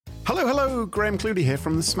Hello, Graham Cludy here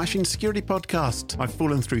from the Smashing Security Podcast. I've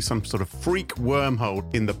fallen through some sort of freak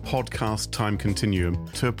wormhole in the podcast time continuum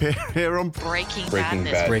to appear here on Breaking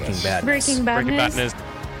Badness.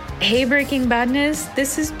 Hey, Breaking Badness,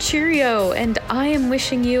 this is Cheerio, and I am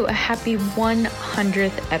wishing you a happy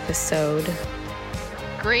 100th episode.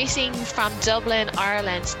 Greetings from Dublin,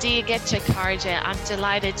 Ireland. Dia Carja. I'm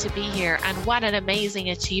delighted to be here, and what an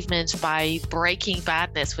amazing achievement by Breaking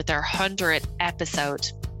Badness with their 100th episode.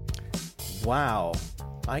 Wow,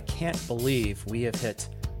 I can't believe we have hit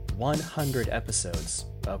 100 episodes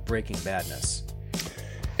of Breaking Badness.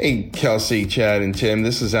 Hey, Kelsey, Chad, and Tim,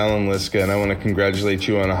 this is Alan Liska, and I want to congratulate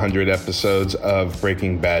you on 100 episodes of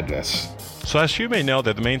Breaking Badness. So as you may know,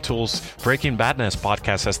 that the Main Tools Breaking Badness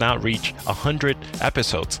podcast has now reached 100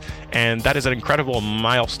 episodes, and that is an incredible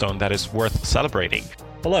milestone that is worth celebrating.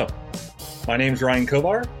 Hello, my name is Ryan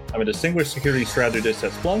Kovar. I'm a distinguished security strategist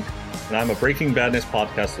at Splunk, and I'm a Breaking Badness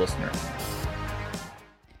podcast listener.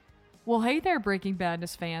 Well, hey there, Breaking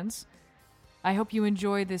Badness fans. I hope you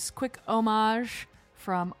enjoy this quick homage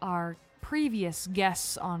from our previous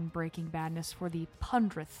guests on Breaking Badness for the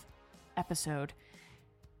 100th episode.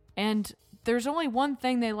 And there's only one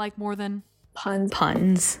thing they like more than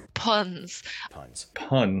Puns.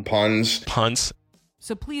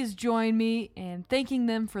 So please join me in thanking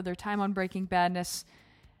them for their time on Breaking Badness,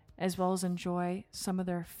 as well as enjoy some of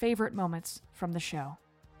their favorite moments from the show.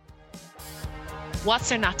 What's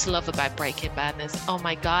there not to love about Breaking Badness? Oh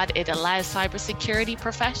my God, it allows cybersecurity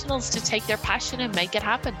professionals to take their passion and make it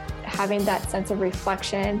happen. Having that sense of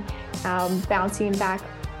reflection, bouncing back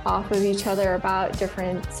off of each other about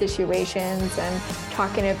different situations and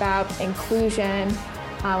talking about inclusion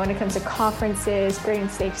when it comes to conferences, creating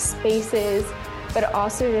safe spaces, but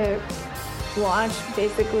also to launch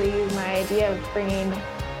basically my idea of bringing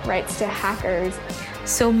rights to hackers.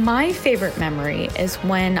 So my favorite memory is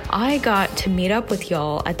when I got to meet up with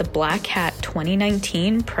y'all at the Black Hat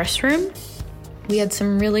 2019 press room. We had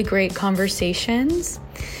some really great conversations,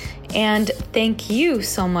 and thank you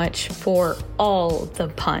so much for all the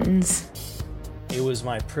puns. It was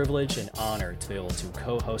my privilege and honor to be able to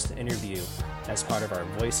co-host an interview as part of our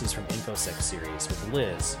Voices from InfoSec series with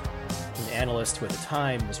Liz, an analyst who at the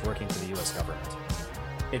time was working for the US government.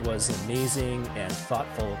 It was an amazing and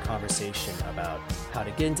thoughtful conversation about how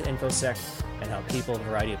to get into InfoSec and how people of a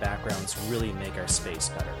variety of backgrounds really make our space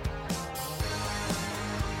better.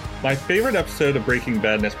 My favorite episode of Breaking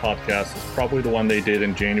Badness podcast is probably the one they did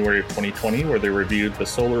in January of 2020, where they reviewed the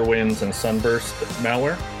SolarWinds and Sunburst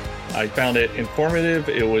malware. I found it informative,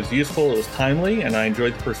 it was useful, it was timely, and I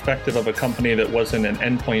enjoyed the perspective of a company that wasn't an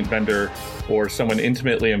endpoint vendor or someone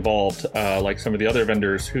intimately involved, like some of the other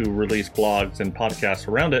vendors who release blogs and podcasts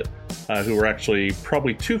around it, who were actually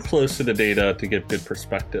probably too close to the data to give good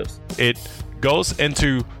perspectives. It goes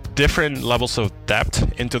into different levels of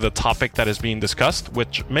depth into the topic that is being discussed,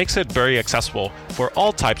 which makes it very accessible for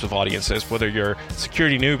all types of audiences, whether you're a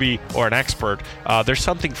security newbie or an expert. There's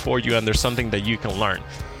something for you and there's something that you can learn.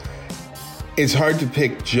 It's hard to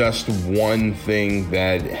pick just one thing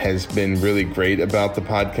that has been really great about the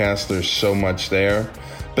podcast. There's so much there.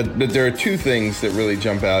 But there are two things that really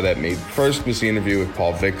jump out at me. First was the interview with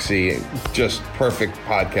Paul Vixie, just perfect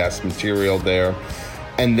podcast material there.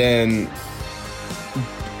 And then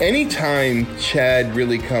anytime Chad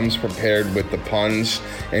really comes prepared with the puns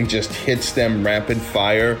and just hits them rapid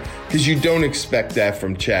fire, because you don't expect that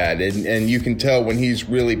from Chad. And you can tell when he's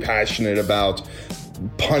really passionate about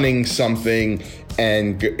punning something,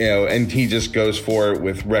 and he just goes for it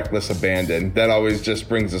with reckless abandon. That always just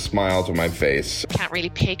brings a smile to my face. Can't really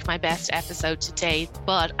pick my best episode to date,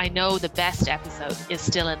 but I know the best episode is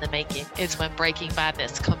still in the making. It's when Breaking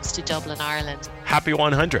Badness comes to Dublin, Ireland. Happy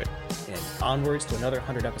 100. And onwards to another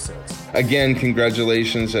 100 episodes. Again,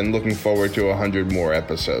 congratulations, and looking forward to 100 more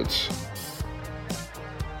episodes.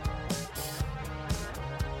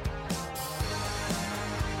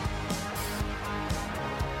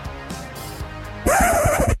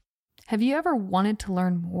 Have you ever wanted to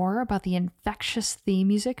learn more about the infectious theme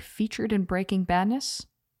music featured in Breaking Badness?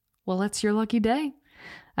 Well, it's your lucky day.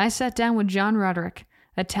 I sat down with John Roderick,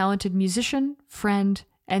 a talented musician, friend,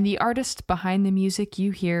 and the artist behind the music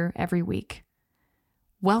you hear every week.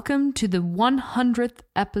 Welcome to the 100th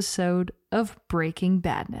episode of Breaking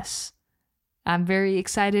Badness. I'm very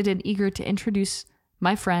excited and eager to introduce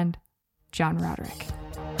my friend, John Roderick.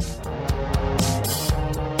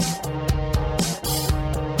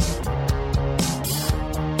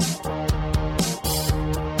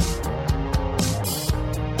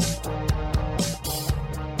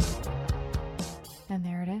 And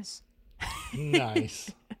there it is.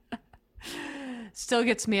 Nice. still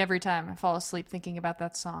gets me every time I fall asleep thinking about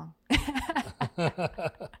that song.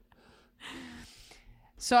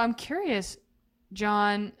 So I'm curious,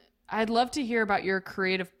 John, I'd love to hear about your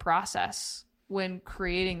creative process when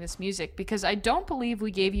creating this music, because I don't believe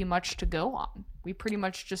we gave you much to go on. We pretty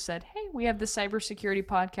much just said, hey, we have the cybersecurity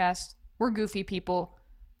podcast. We're goofy people.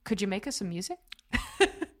 Could you make us some music?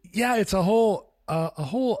 Yeah, it's a whole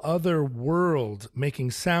other world, making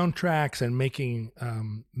soundtracks and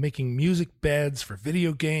making music beds for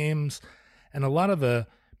video games. And a lot of the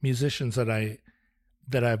musicians that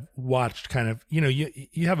I've watched kind of,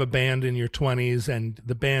 you have a band in your 20s and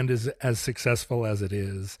the band is as successful as it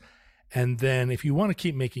is. And then if you want to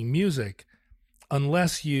keep making music,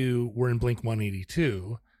 unless you were in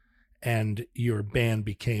Blink-182 and your band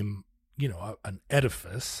became, an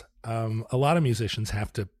edifice, a lot of musicians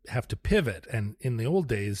have to pivot. And in the old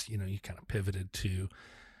days, you kind of pivoted to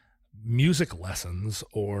music lessons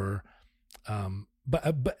or,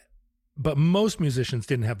 but most musicians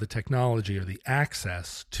didn't have the technology or the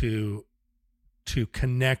access to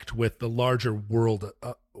connect with the larger world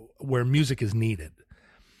where music is needed.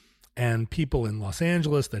 And people in Los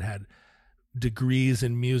Angeles that had degrees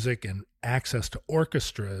in music and access to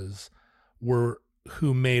orchestras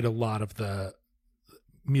who made a lot of the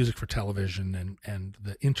music for television and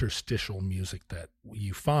the interstitial music that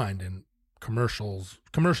you find in commercial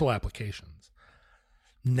applications.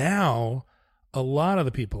 Now, a lot of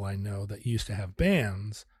the people I know that used to have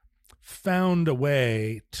bands found a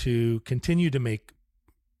way to continue to make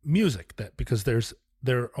music because there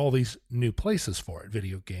are all these new places for it,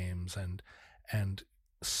 video games and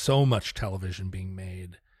so much television being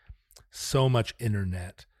made, so much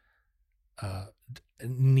internet,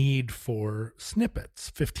 need for snippets,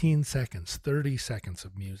 15 seconds, 30 seconds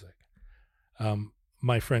of music.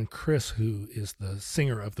 My friend Chris, who is the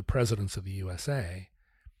singer of the Presidents of the USA,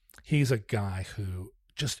 he's a guy who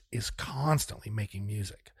just is constantly making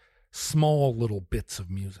music, small little bits of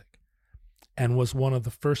music, and was one of the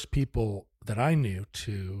first people that I knew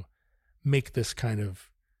to make this kind of,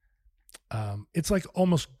 it's like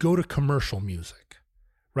almost go to commercial music,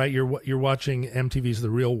 right? You're watching MTV's The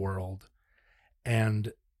Real World,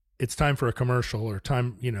 and it's time for a commercial or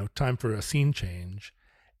time for a scene change,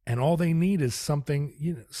 and all they need is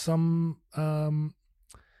something, some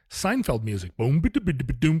Seinfeld music, boom,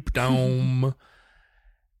 doom, doom,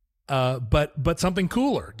 but something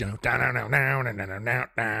cooler,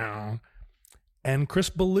 And Chris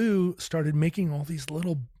Ballou started making all these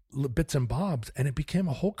little bits and bobs, and it became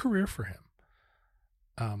a whole career for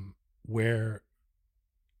him, where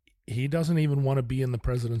he doesn't even want to be in the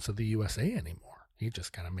Presidents of the USA anymore. He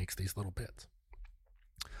just kind of makes these little bits.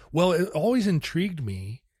 Well, it always intrigued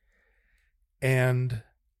me, and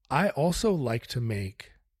I also like to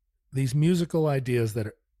make these musical ideas that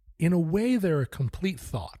are, in a way, they're a complete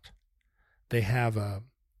thought. They have a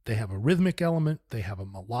rhythmic element, they have a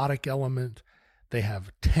melodic element, they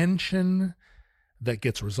have tension that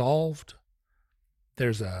gets resolved.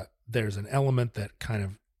 There's an element that kind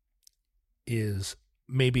of is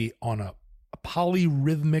maybe on a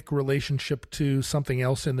polyrhythmic relationship to something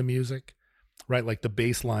else in the music, right? Like the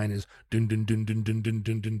bass line is dun dun dun dun dun dun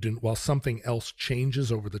dun dun dun, while something else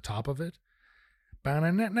changes over the top of it.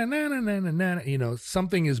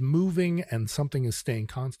 Something is moving and something is staying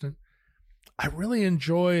constant. I really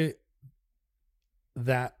enjoy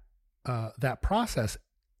that process,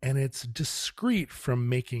 and it's discrete from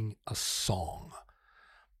making a song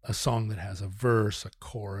that has a verse, a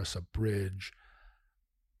chorus, a bridge,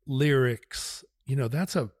 lyrics.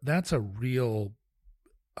 That's a real.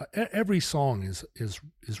 Every song is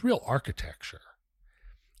real architecture,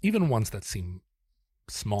 even ones that seem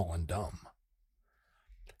small and dumb.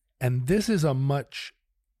 And this is a much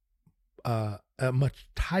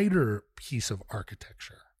tighter piece of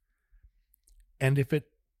architecture. And if it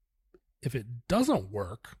doesn't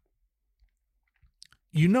work,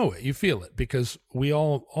 you feel it, because we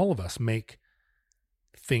all of us make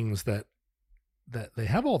things that they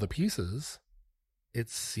have all the pieces. It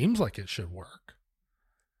seems like it should work,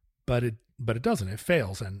 but it doesn't. It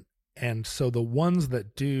fails, and so the ones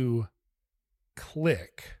that do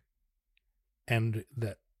click and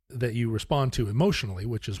that you respond to emotionally,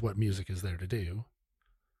 which is what music is there to do,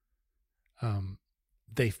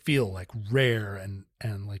 they feel like rare and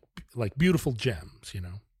like beautiful gems,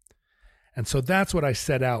 And so that's what I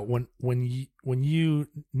set out when you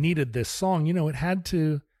needed this song. It had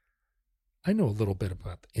to. I know a little bit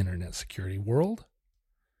about the internet security world.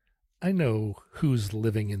 I know who's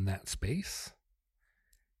living in that space,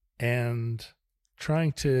 and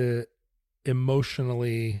trying to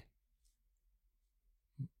emotionally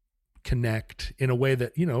connect in a way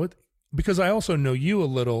that, because I also know you a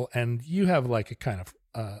little, and you have like a kind of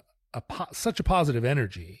such a positive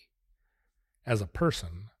energy as a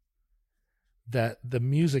person, that the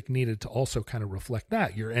music needed to also kind of reflect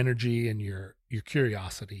that, your energy and your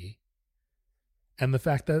curiosity. And the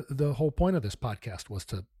fact that the whole point of this podcast was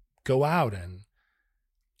to go out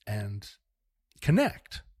and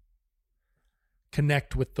connect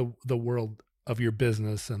with the world of your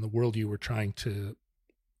business and the world you were trying to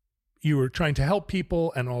help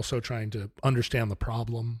people, and also trying to understand the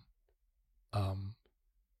problem,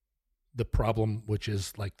 which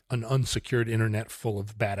is like an unsecured internet full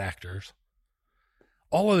of bad actors.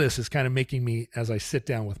 All of this is kind of making me, as I sit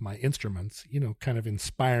down with my instruments, kind of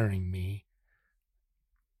inspiring me.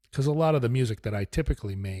 Because a lot of the music that I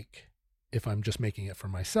typically make, if I'm just making it for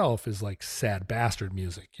myself, is like sad bastard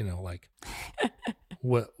music, like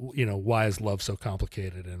why is love so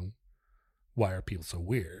complicated and why are people so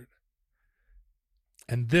weird?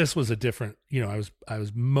 And this was a different, I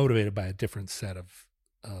was motivated by a different set of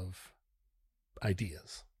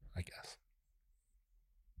ideas, I guess.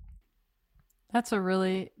 That's a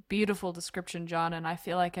really beautiful description, John, and I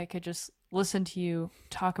feel like I could just listen to you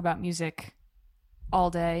talk about music all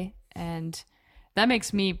day, and that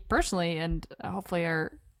makes me personally, and hopefully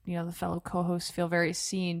our the fellow co-hosts, feel very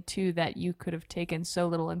seen too, that you could have taken so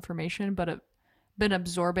little information but have been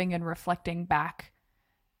absorbing and reflecting back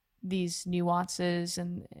these nuances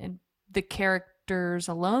and the characters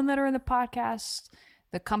alone that are in the podcast,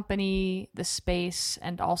 the company, the space,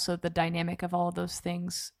 and also the dynamic of all of those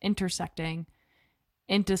things intersecting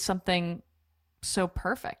into something so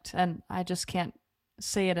perfect. And I just can't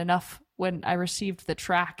say it enough. When I received the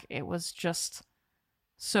track, it was just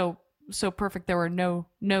so perfect. There were no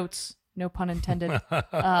notes, no pun intended.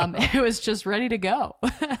 It was just ready to go.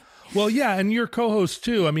 Well, yeah, and your co-host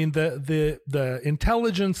too. I mean, the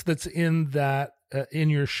intelligence that's in that in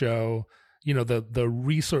your show, the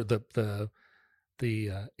resource,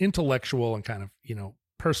 the intellectual and kind of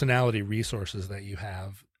personality resources that you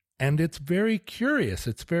have, and it's very curious.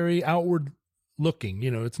 It's very outward looking.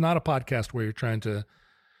 It's not a podcast where you're trying to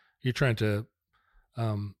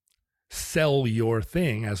sell your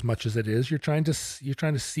thing as much as it is. You're trying to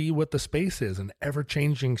see what the space is, an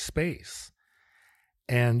ever-changing space.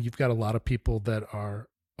 And you've got a lot of people that are,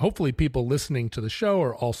 hopefully people listening to the show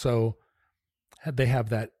are also, they have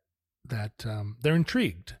that they're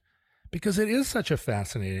intrigued, because it is such a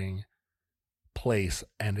fascinating place,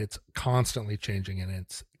 and it's constantly changing, and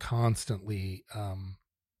it's constantly,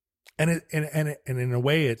 and in a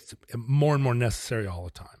way it's more and more necessary all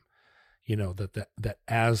the time. That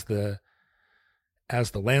as the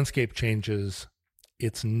landscape changes,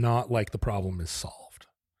 it's not like the problem is solved.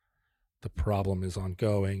 The problem is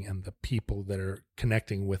ongoing, and the people that are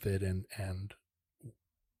connecting with it, and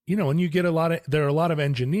you get there are a lot of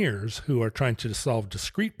engineers who are trying to solve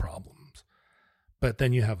discrete problems, but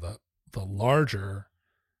then you have the larger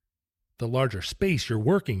space you're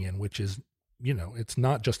working in, which is, it's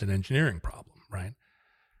not just an engineering problem, right?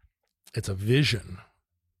 It's a vision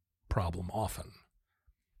problem often.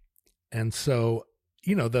 And so,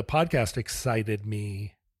 the podcast excited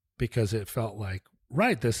me because it felt like,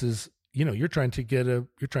 right, this is, you're trying to get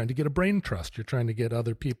a brain trust. You're trying to get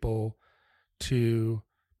other people to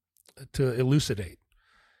elucidate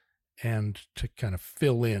and to kind of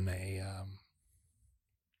fill in a,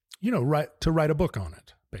 to write a book on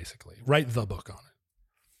it, basically write the book on it.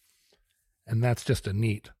 And that's just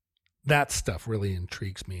that stuff really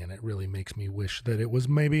intrigues me, and it really makes me wish that it was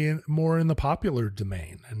maybe more in the popular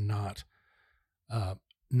domain and not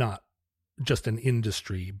just an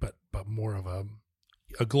industry, but more of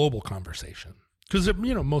a global conversation. Because,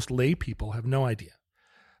 most lay people have no idea.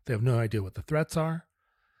 They have no idea what the threats are.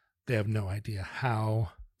 They have no idea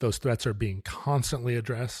how those threats are being constantly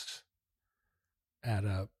addressed at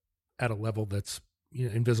a level that's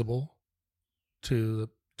invisible to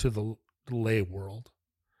the lay world.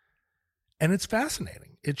 And it's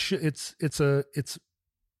fascinating. It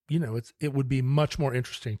would be much more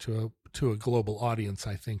interesting to a global audience,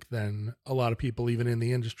 I think, than a lot of people even in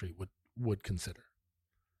the industry would consider,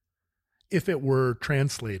 if it were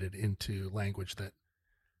translated into language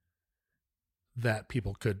that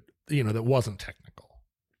people could, that wasn't technical.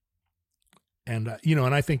 And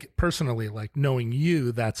and I think personally, like, knowing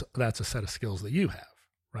you, that's a set of skills that you have,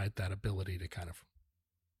 right? That ability to kind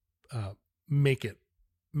of make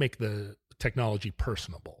the technology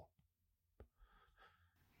personable,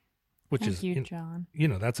 which Thank is, you, John.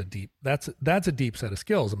 That's a deep set of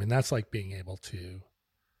skills. I mean, that's like being able to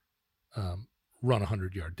run a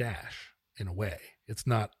 100-yard dash in a way. It's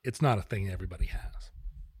not a thing everybody has.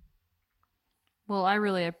 Well, I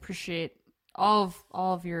really appreciate all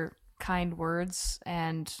of your kind words,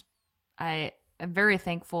 and I am very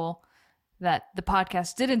thankful that the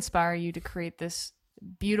podcast did inspire you to create this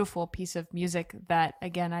beautiful piece of music that,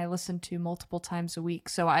 again, I listen to multiple times a week.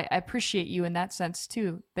 So I appreciate you in that sense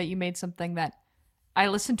too, that you made something that I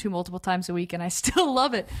listen to multiple times a week and I still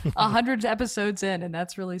love it 100 episodes in, and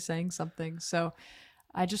that's really saying something. So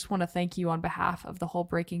I just want to thank you on behalf of the whole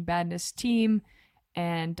Breaking Badness team.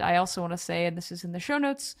 And I also want to say, and this is in the show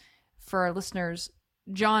notes for our listeners,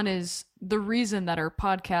 John is the reason that our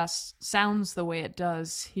podcast sounds the way it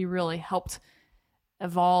does. He really helped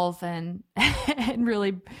evolve and and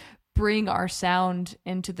really bring our sound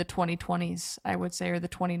into the 2020s, I would say, or the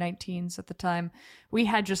 2019s at the time. We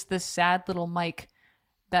had just this sad little mic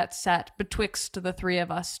that sat betwixt the three of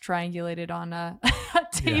us, triangulated on a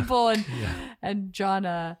table, and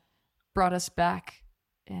John brought us back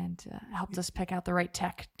and helped us pick out the right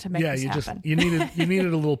tech to make this happen. You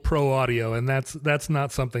needed a little pro audio, and that's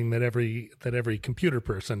not something that every computer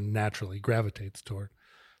person naturally gravitates toward.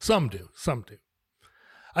 Some do.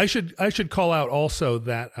 I should call out also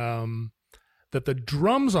that that the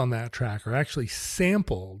drums on that track are actually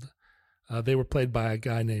sampled. They were played by a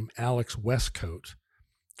guy named Alex Westcoat,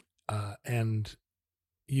 and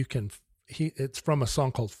it's from a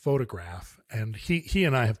song called Photograph, and he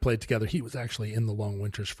and I have played together. He was actually in the Long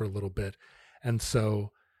Winters for a little bit, and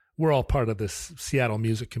so we're all part of this Seattle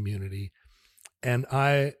music community. And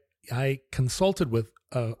I consulted with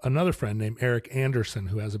another friend named Eric Anderson,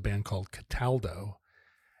 who has a band called Cataldo,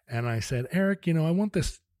 and I said, Eric, I want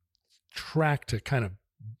this track to kind of,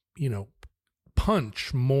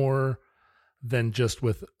 punch more than just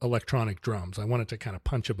with electronic drums. I want it to kind of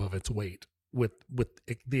punch above its weight with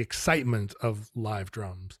the excitement of live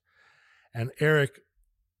drums. And Eric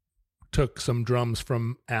took some drums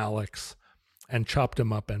from Alex and chopped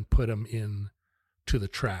them up and put them in to the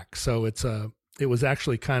track. So it was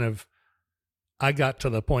actually kind of, I got to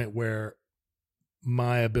the point where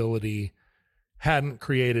my ability hadn't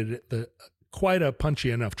created quite a punchy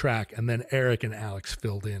enough track, and then Eric and Alex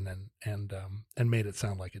filled in and made it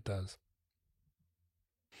sound like it does.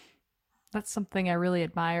 That's something I really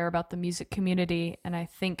admire about the music community, and I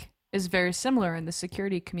think is very similar in the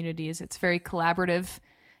security community, is it's very collaborative.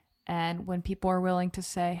 And when people are willing to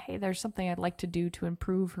say, hey, there's something I'd like to do to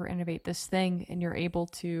improve or innovate this thing, and you're able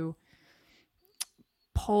to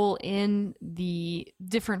pull in the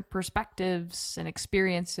different perspectives and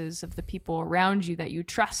experiences of the people around you that you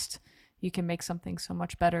trust, you can make something so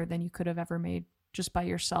much better than you could have ever made just by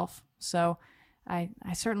yourself. So I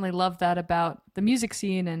certainly love that about the music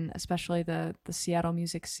scene, and especially the Seattle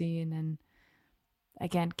music scene. And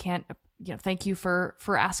again, thank you for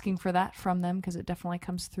asking for that from them, because it definitely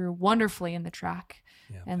comes through wonderfully in the track,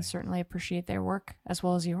 and certainly appreciate their work as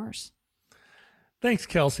well as yours. Thanks,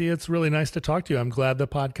 Kelsey. It's really nice to talk to you. I'm glad the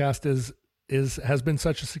podcast has been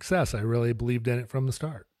such a success. I really believed in it from the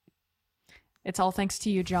start. It's all thanks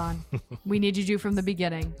to you, John. We needed you from the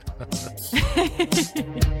beginning.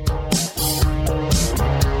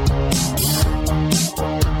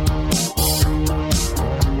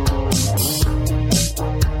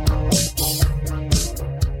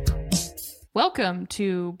 Welcome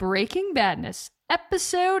to Breaking Badness,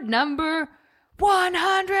 episode number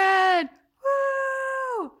 100.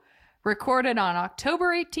 Woo! Recorded on October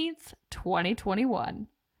 18th, 2021.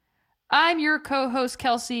 I'm your co-host,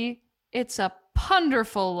 Kelsey. It's a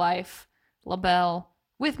ponderful life, LaBelle.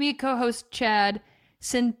 With me, co-host Chad,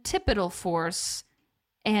 Centripetal Force,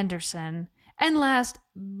 Anderson. And last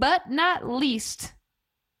but not least,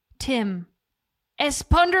 Tim. As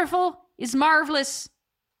ponderful is marvelous,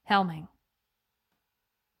 Helming.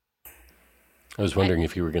 I was wondering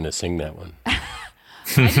if you were going to sing that one.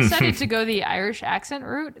 I decided to go the Irish accent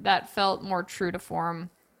route. That felt more true to form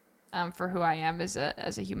for who I am as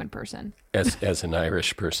a human person. As an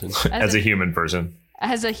Irish person. As a human person.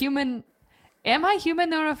 As a human. Am I human,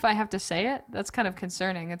 though, if I have to say it? That's kind of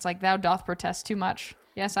concerning. It's like, thou doth protest too much.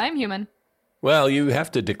 Yes, I am human. Well, you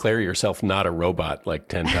have to declare yourself not a robot like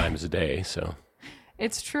 10 times a day, so.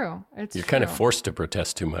 It's true. You're kind of forced to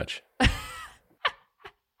protest too much.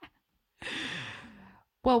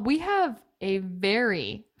 Well, we have a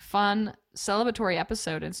very fun celebratory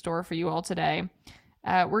episode in store for you all today.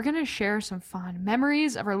 We're going to share some fun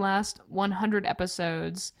memories of our last 100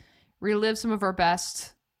 episodes, relive some of our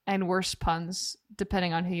best and worst puns,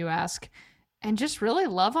 depending on who you ask, and just really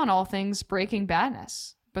love on all things Breaking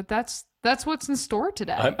Badness. But that's what's in store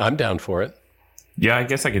today. I'm down for it. Yeah, I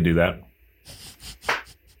guess I could do that.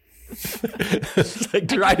 It's like,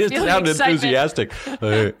 try to sound enthusiastic.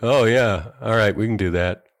 Oh, yeah. All right, we can do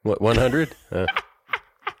that. What, 100?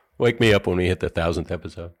 Wake me up when we hit the 1,000th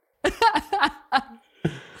episode.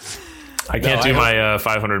 I can't do my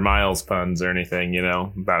 500 miles puns or anything,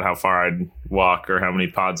 about how far I'd walk or how many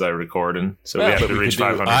pods I record. And so we have to reach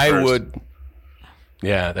 500 first.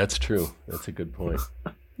 Yeah, that's true. That's a good point.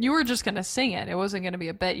 You were just going to sing it. It wasn't going to be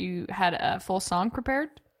a bet. You had a full song prepared?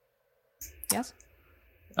 Yes?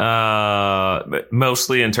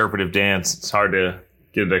 Mostly interpretive dance. It's hard to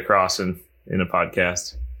get it across in a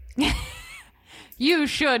podcast. You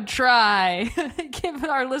should try. Give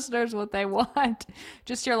our listeners what they want.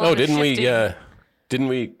 Just your line of shifting. Didn't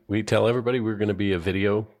we tell everybody we were going to be a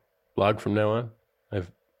video blog from now on?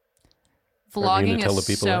 Vlogging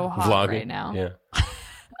is so hot right now. Yeah.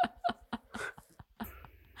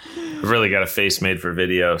 I've really got a face made for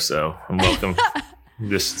video, so I'm welcome. I'm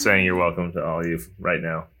just saying you're welcome to all of you right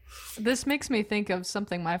now. This makes me think of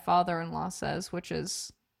something my father-in-law says, which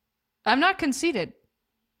is, I'm not conceited,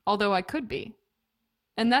 although I could be.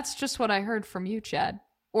 And that's just what I heard from you, Chad.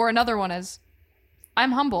 Or another one is,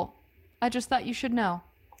 I'm humble. I just thought you should know.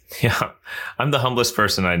 Yeah, I'm the humblest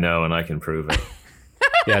person I know, and I can prove it.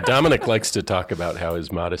 Yeah, Dominic likes to talk about how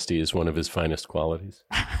his modesty is one of his finest qualities.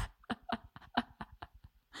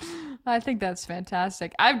 I think that's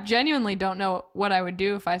fantastic. I genuinely don't know what I would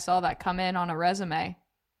do if I saw that come in on a resume.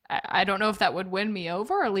 I don't know if that would win me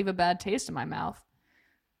over or leave a bad taste in my mouth.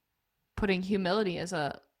 Putting humility as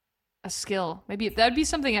a skill. Maybe that'd be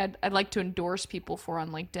something I'd like to endorse people for on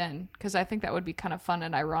LinkedIn, because I think that would be kind of fun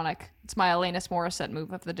and ironic. It's my Alanis Morissette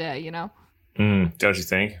move of the day, Don't you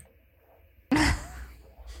think?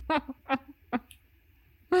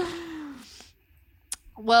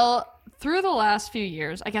 Well, through the last few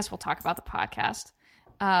years, I guess we'll talk about the podcast.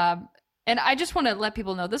 And I just want to let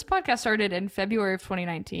people know this podcast started in February of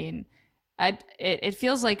 2019. It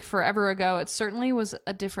feels like forever ago. It certainly was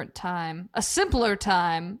a different time, a simpler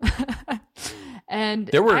time. And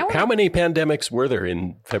there were how many pandemics were there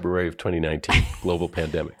in February of 2019? Global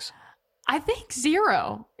pandemics. I think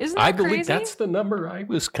 0. Isn't that crazy? I believe that's the number I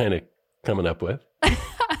was kind of coming up with.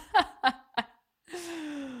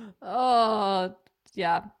 Oh,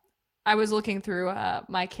 yeah. I was looking through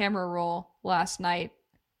my camera roll last night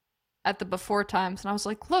at the before times, and I was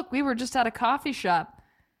like, look, we were just at a coffee shop,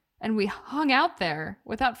 and we hung out there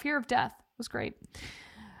without fear of death. It was great.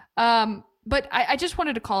 But I just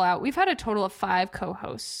wanted to call out, we've had a total of 5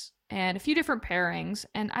 co-hosts and a few different pairings,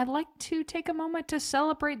 and I'd like to take a moment to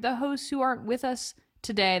celebrate the hosts who aren't with us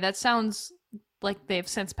today. That sounds like they've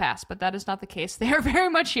since passed, but that is not the case. They are very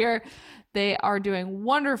much here. They are doing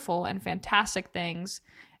wonderful and fantastic things,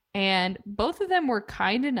 and both of them were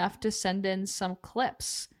kind enough to send in some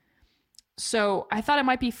clips. So I thought it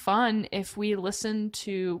might be fun if we listened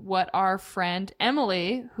to what our friend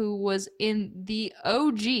Emily, who was in the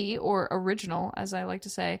OG, or original, as I like to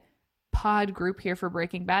say, pod group here for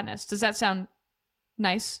Breaking Badness. Does that sound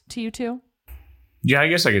nice to you two? Yeah, I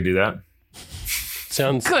guess I could do that.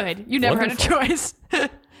 Sounds good. You never wonderful. Had a choice.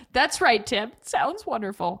 That's right, Tim. Sounds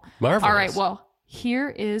wonderful. Marvelous. All right, well, here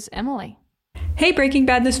is Emily. Hey, Breaking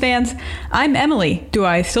Badness fans. I'm Emily. Do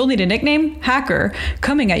I still need a nickname? Hacker,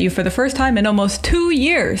 coming at you for the first time in almost 2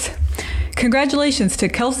 years. Congratulations to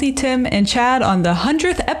Kelsey, Tim, and Chad on the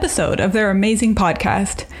 100th episode of their amazing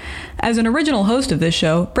podcast. As an original host of this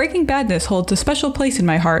show, Breaking Badness holds a special place in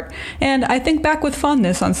my heart, and I think back with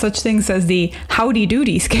fondness on such things as the howdy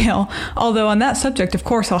doody scale, although on that subject, of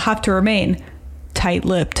course, I'll have to remain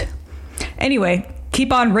tight-lipped. Anyway,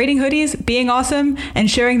 keep on rating hoodies, being awesome, and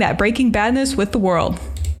sharing that Breaking Badness with the world.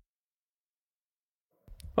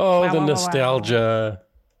 Oh, wow, the nostalgia. Wow.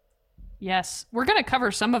 Yes, we're going to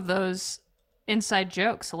cover some of those inside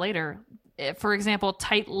jokes later. For example,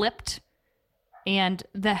 tight-lipped and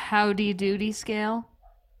the howdy doody scale.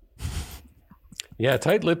 Yeah,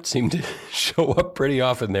 tight-lipped seemed to show up pretty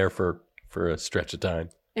often there for a stretch of time.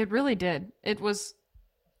 It really did.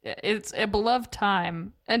 It's a beloved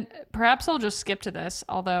time. And perhaps I'll just skip to this,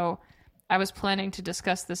 although I was planning to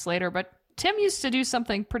discuss this later. But Tim used to do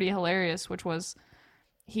something pretty hilarious, which was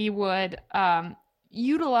he would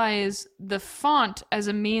utilize the font as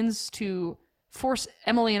a means to force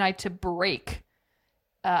Emily and I to break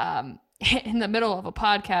in the middle of a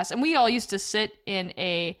podcast. And we all used to sit in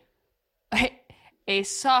a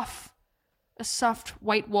soft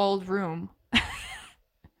white-walled room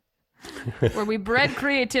where we bred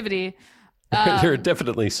creativity. There are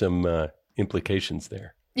definitely some implications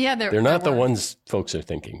there. Yeah, they're not the ones folks are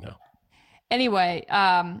thinking, though. Anyway,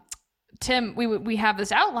 Tim, we have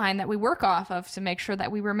this outline that we work off of to make sure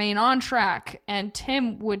that we remain on track. And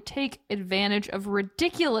Tim would take advantage of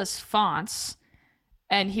ridiculous fonts,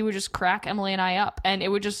 and he would just crack Emily and I up. And it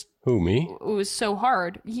would just... Who, me? It was so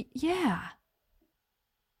hard. Yeah.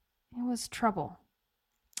 It was trouble.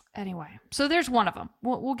 Anyway, so there's one of them.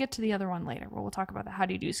 We'll get to the other one later. We'll talk about the how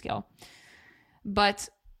do you do skill. But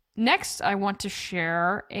next, I want to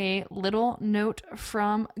share a little note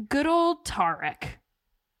from good old Tarek.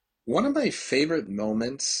 One of my favorite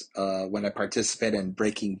moments when I participate in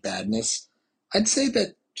Breaking Badness, I'd say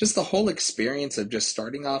that just the whole experience of just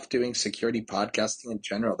starting off doing security podcasting in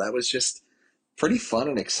general, that was just pretty fun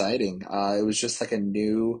and exciting. It was just like a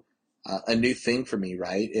new thing for me,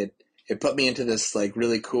 right? It put me into this like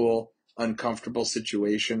really cool, uncomfortable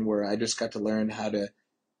situation where I just got to learn how to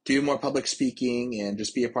do more public speaking and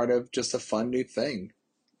just be a part of just a fun new thing.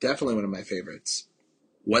 Definitely one of my favorites.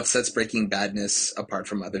 What sets Breaking Badness apart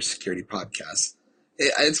from other security podcasts?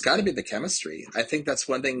 It's got to be the chemistry. I think that's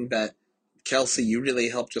one thing that, Kelsey, you really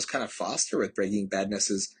helped just kind of foster with Breaking Badness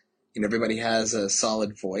is, everybody has a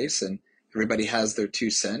solid voice and everybody has their 2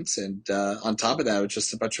 cents. And on top of that, it was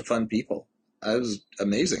just a bunch of fun people. It was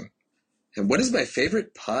amazing. And what is my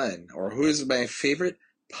favorite pun, or who is my favorite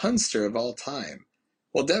punster of all time?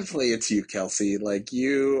 Well, definitely it's you, Kelsey. Like,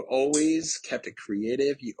 you always kept it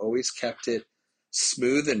creative. You always kept it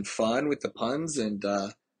smooth and fun with the puns, and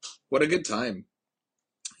what a good time.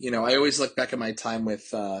 I always look back at my time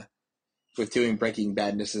with doing Breaking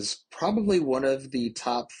Badness as probably one of the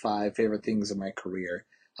top 5 favorite things in my career.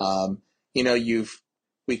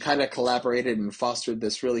 We kind of collaborated and fostered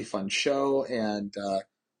this really fun show, and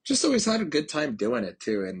just always had a good time doing it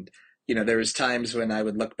too. And there was times when I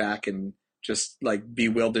would look back and just like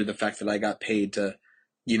bewildered the fact that I got paid to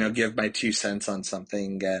give my 2 cents on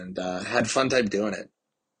something, and had fun time doing it.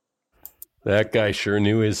 That guy sure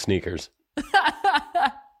knew his sneakers.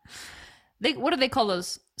 What do they call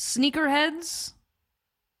those? Sneakerheads?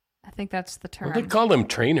 I think that's the term. Well, they call them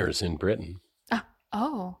trainers in Britain.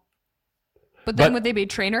 Oh. But then would they be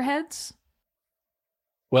trainer heads?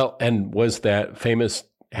 Well, and was that famous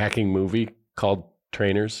hacking movie called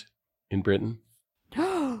Trainers in Britain?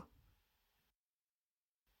 Oh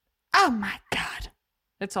my God.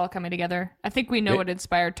 It's all coming together. I think we know what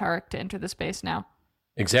inspired Tarek to enter the space now.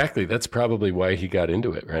 Exactly. That's probably why he got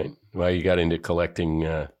into it, right? Why he got into collecting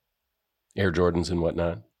Air Jordans and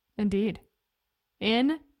whatnot. Indeed.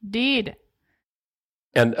 And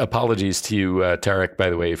apologies to you, Tarek, by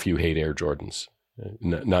the way, if you hate Air Jordans.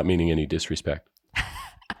 Not meaning any disrespect.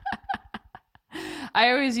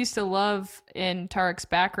 I always used to love in Tarek's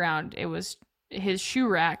background, it was his shoe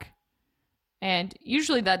rack. And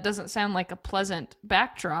usually that doesn't sound like a pleasant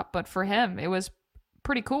backdrop, but for him, it was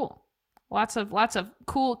pretty cool. Lots of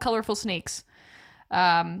cool, colorful sneaks.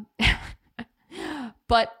 But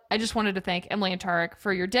I just wanted to thank Emily and Tarek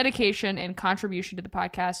for your dedication and contribution to the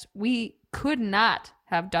podcast. We could not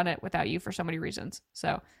have done it without you for so many reasons.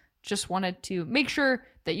 So just wanted to make sure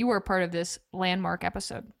that you were a part of this landmark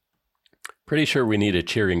episode. Pretty sure we need a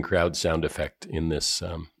cheering crowd sound effect in this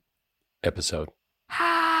episode.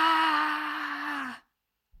 How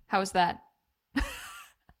was that?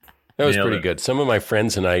 That was pretty good. Some of my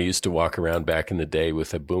friends and I used to walk around back in the day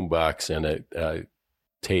with a boombox and a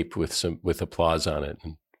tape with applause on it,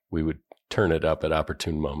 and we would turn it up at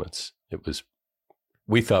opportune moments.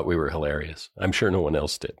 We thought we were hilarious. I'm sure no one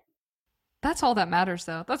else did. That's all that matters,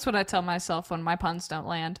 though. That's what I tell myself when my puns don't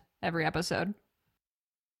land every episode.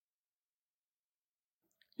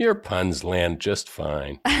 Your puns land just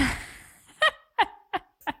fine. Hey,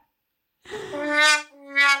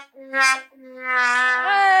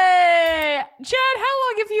 Chad, how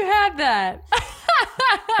long have you had that?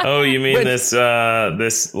 Oh, you mean this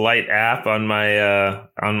light app on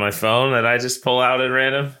my phone that I just pull out at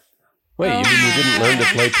random? Wait, you mean you didn't learn to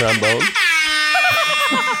play trombone?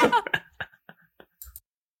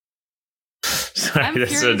 Sorry,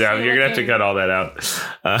 that's so dumb. You're gonna have to cut all that out.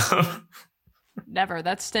 Never.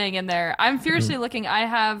 That's staying in there. I'm furiously looking. I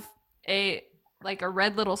have a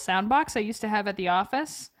red little sound box I used to have at the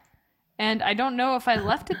office, and I don't know if I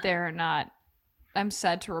left it there or not. I'm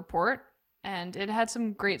sad to report, and it had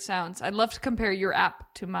some great sounds. I'd love to compare your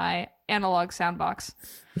app to my analog sound box.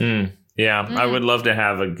 Yeah, I would love to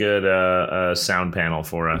have a good sound panel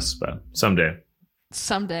for us, but someday.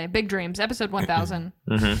 Someday. Big dreams. Episode 1000.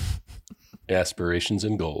 Aspirations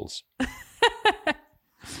and goals.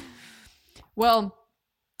 Well,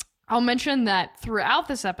 I'll mention that throughout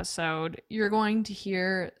this episode, you're going to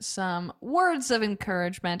hear some words of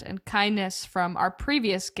encouragement and kindness from our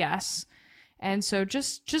previous guests. And so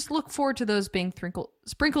just look forward to those being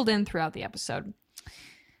sprinkled in throughout the episode.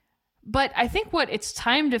 But I think what it's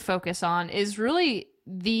time to focus on is really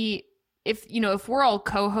if we're all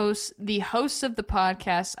co-hosts, the hosts of the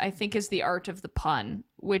podcast, I think, is the art of the pun,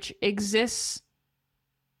 which exists.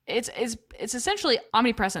 It's essentially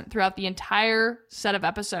omnipresent throughout the entire set of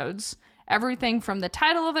episodes, Everything from the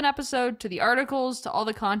title of an episode to the articles to all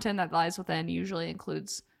the content that lies within usually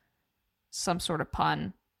includes some sort of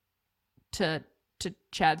pun, to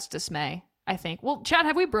Chad's dismay, I think. Well, Chad,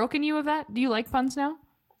 have we broken you of that? Do you like puns now?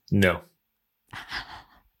 No.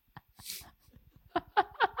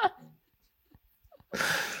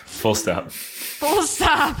 Full stop. Full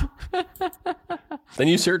stop. Then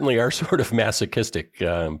you certainly are sort of masochistic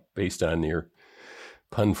based on your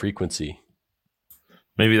pun frequency.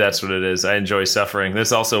 Maybe that's what it is. I enjoy suffering.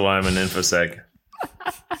 That's also why I'm an infosec.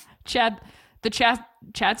 Chad, the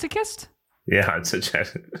Chadsichist? Yeah, it's a Chad.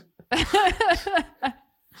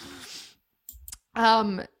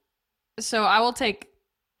 So I will take,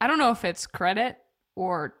 I don't know if it's credit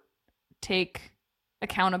or take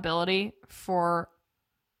accountability for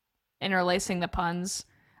interlacing the puns.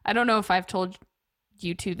 I don't know if I've told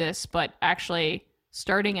you two this, but actually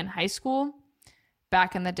starting in high school,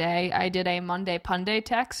 back in the day, I did a Monday Pun Day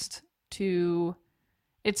text to,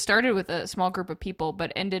 it started with a small group of people,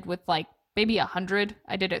 but ended with like maybe 100.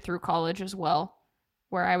 I did it through college as well,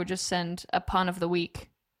 where I would just send a pun of the week.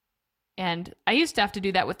 And I used to have to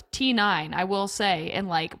do that with T9, I will say, and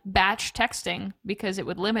like batch texting, because it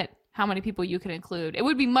would limit how many people you could include. It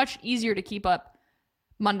would be much easier to keep up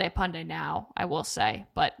Monday Pun Day now, I will say.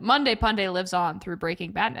 But Monday Pun Day lives on through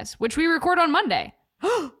Breaking Badness, which we record on Monday.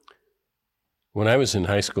 When I was in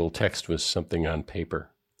high school, text was something on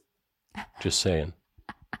paper. Just saying.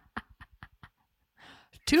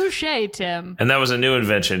 Touche, Tim. And that was a new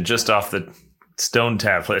invention, just off the stone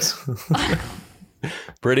tablet.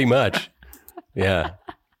 Pretty much. Yeah.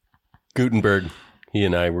 Gutenberg, he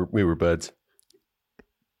and I, we were buds.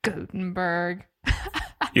 Gutenberg.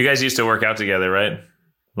 You guys used to work out together, right?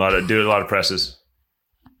 Do a lot of presses.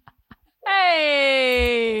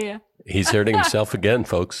 Hey! He's hurting himself again,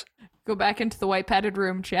 folks. Go back into the white padded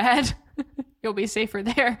room, Chad. You'll be safer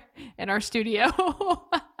there in our studio.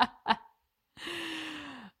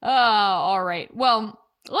 All right. Well,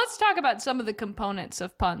 let's talk about some of the components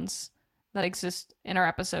of puns that exist in our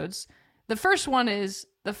episodes. The first one is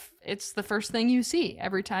it's the first thing you see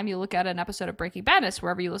every time you look at an episode of Breaking Badness,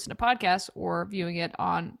 wherever you listen to podcasts or viewing it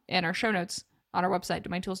in our show notes on our website,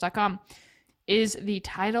 domaintools.com, is the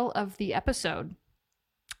title of the episode.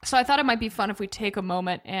 So I thought it might be fun if we take a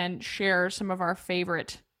moment and share some of our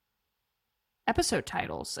favorite episode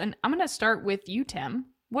titles. And I'm going to start with you, Tim.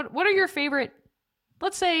 What are your favorite,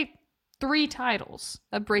 let's say, 3 titles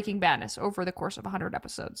of Breaking Badness over the course of 100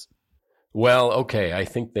 episodes? Well, okay, I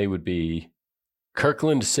think they would be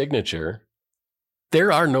Kirkland Signature,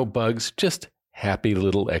 There Are No Bugs, Just Happy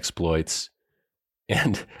Little Exploits.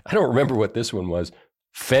 And I don't remember what this one was,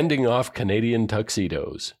 Fending Off Canadian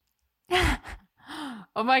Tuxedos.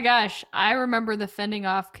 Oh my gosh, I remember the Fending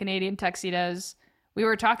Off Canadian Tuxedos. We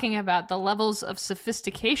were talking about the levels of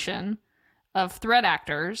sophistication of threat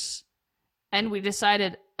actors, and we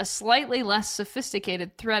decided a slightly less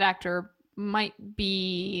sophisticated threat actor might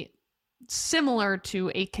be similar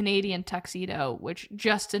to a Canadian tuxedo, which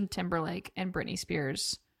Justin Timberlake and Britney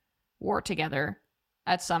Spears wore together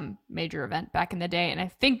at some major event back in the day. And I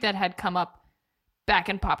think that had come up back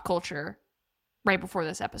in pop culture right before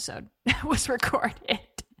this episode was recorded.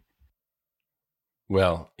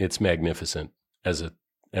 Well, it's magnificent as a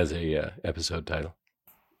episode title.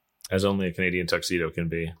 As only a Canadian tuxedo can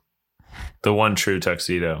be. The one true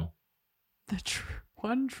tuxedo.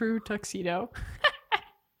 One true tuxedo.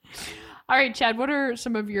 All right, Chad, what are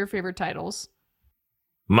some of your favorite titles?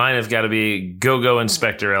 Mine have got to be Go-Go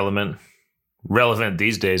Inspector Element. Relevant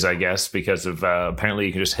these days, I guess, because of apparently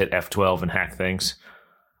you can just hit F12 and hack things.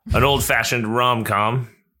 An old-fashioned rom-com.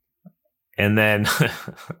 And then,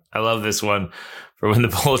 I love this one, for when the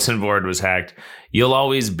bulletin board was hacked. You'll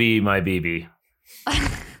always be my BB.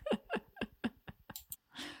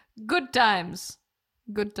 Good times.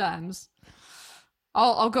 Good times.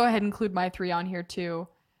 I'll go ahead and include my 3 on here, too.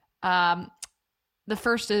 The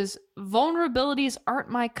first is Vulnerabilities Aren't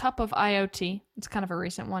My Cup of IoT. It's kind of a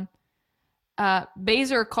recent one.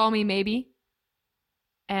 Baser, Call Me Maybe.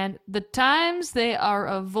 And The Times They Are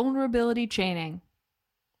a Vulnerability Chaining.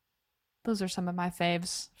 Those are some of my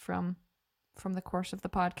faves from the course of the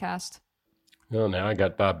podcast. Oh, now I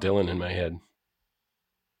got Bob Dylan in my head.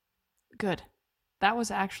 Good. That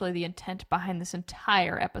was actually the intent behind this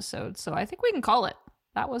entire episode, so I think we can call it.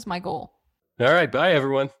 That was my goal. All right, bye,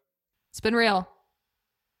 everyone. It's been real.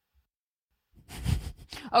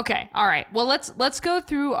 Okay, all right. Well, let's go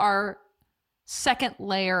through our second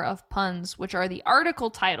layer of puns, which are the article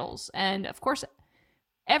titles. And of course,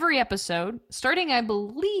 every episode, starting, I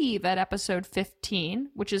believe, at episode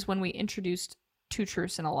 15, which is when we introduced 2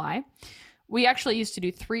 Truths and a Lie, we actually used to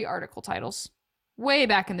do 3 article titles, way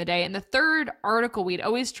back in the day. In the third article, we'd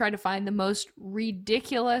always try to find the most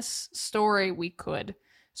ridiculous story we could.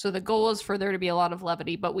 So the goal is for there to be a lot of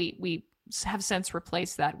levity, but we have since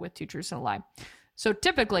replaced that with Two Truths and a Lie. So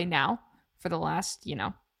typically now, for the last,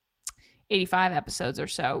 85 episodes or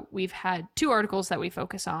so, we've had 2 articles that we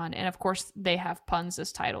focus on, and of course they have puns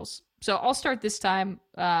as titles. So I'll start this time.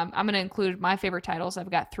 I'm going to include my favorite titles. I've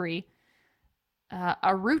got 3.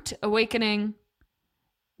 A Root Awakening,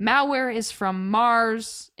 Malware is from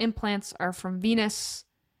Mars, Implants are from Venus,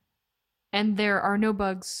 and There Are No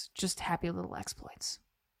Bugs, Just Happy Little Exploits.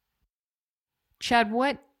 Chad,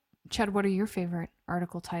 what are your favorite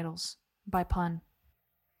article titles by pun?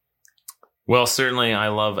 Well, certainly I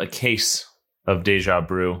love A Case of Deja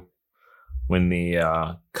Brew, when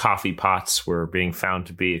the coffee pots were being found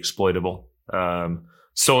to be exploitable.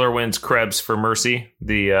 Solar Winds Krebs for Mercy,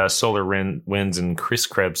 the Solar Winds and Chris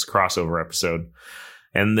Krebs crossover episode.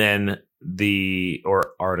 And then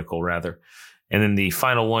article rather. And then the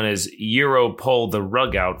final one is Europol the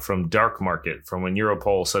Rug Out from Dark Market, from when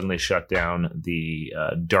Europol suddenly shut down the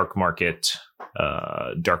Dark Market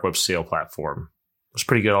dark web sale platform. It was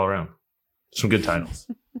pretty good all around. Some good titles.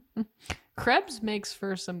 Krebs makes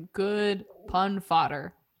for some good pun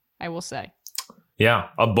fodder, I will say. Yeah,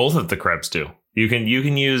 both of the Krebs do. You can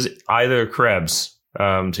use either Krebs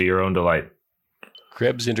to your own delight.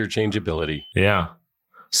 Krebs interchangeability. Yeah.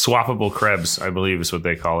 Swappable Krebs, I believe is what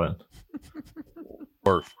they call it.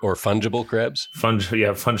 Or fungible Krebs?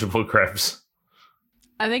 Fungible Krebs.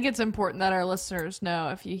 I think it's important that our listeners know,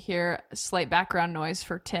 if you hear a slight background noise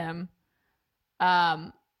for Tim,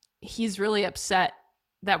 he's really upset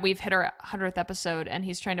that we've hit our 100th episode and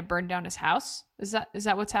he's trying to burn down his house. Is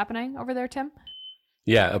that what's happening over there, Tim?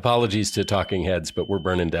 Yeah, apologies to Talking Heads, but we're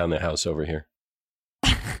burning down the house over here.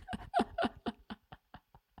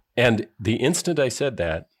 And the instant I said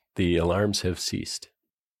that, the alarms have ceased.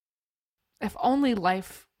 If only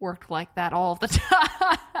life worked like that all the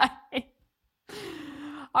time.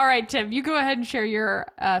 All right, Tim, you go ahead and share your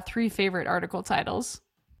 3 favorite article titles.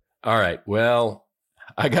 All right, well,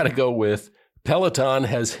 I got to go with Peloton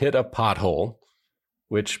has hit a pothole,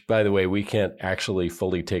 which, by the way, we can't actually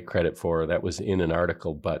fully take credit for. That was in an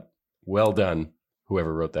article, but well done,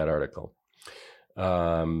 whoever wrote that article.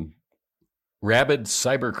 Rabid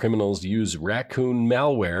cyber criminals use raccoon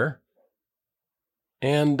malware.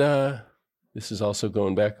 And this is also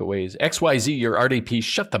going back a ways. XYZ, your RDP,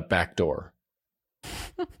 shut the back door.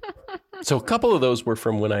 So a couple of those were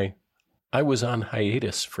from when I was on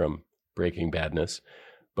hiatus from Breaking Badness,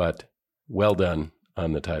 but well done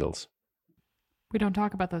on the titles. We don't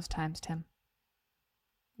talk about those times, Tim.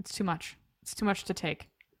 It's too much. It's too much to take.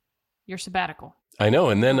 Your sabbatical. I know,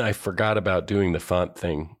 and then I forgot about doing the font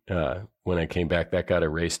thing when I came back. That got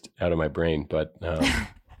erased out of my brain, but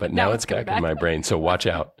now it's back in my brain, so watch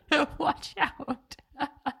out. Watch out.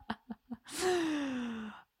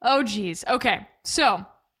 Oh, geez. Okay, so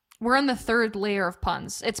we're on the 3rd layer of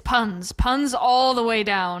puns. It's puns all the way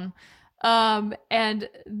down. And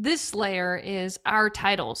this layer is our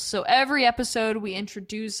titles. So every episode we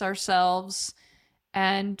introduce ourselves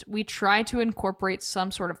and we try to incorporate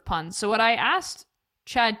some sort of pun. So what I asked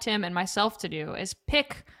Chad, Tim, and myself to do is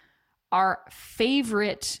pick our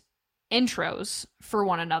favorite intros for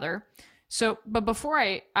one another. So, but before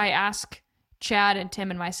I ask Chad and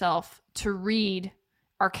Tim and myself to read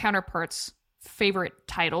our counterparts' favorite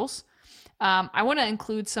titles, I want to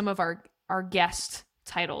include some of our guest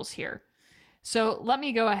titles here. So let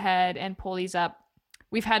me go ahead and pull these up.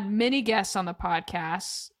 We've had many guests on the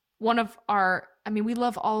podcast. We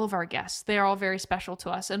love all of our guests. They are all very special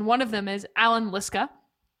to us. And one of them is Alan Liska.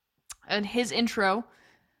 And his intro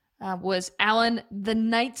was Alan the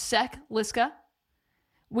Nightsec Liska.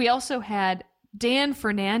 We also had Dan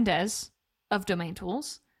Fernandez of Domain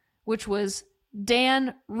Tools, which was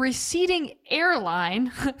Dan Receding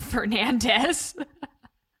Airline Fernandez.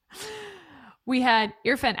 We had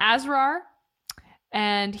Irfan Azrar,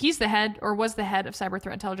 and he's the head, or was the head, of cyber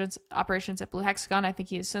threat intelligence operations at Blue Hexagon. I think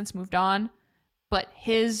he has since moved on. But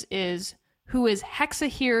his is, who is Hexa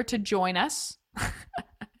here to join us?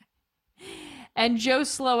 And Joe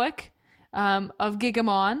Slowick of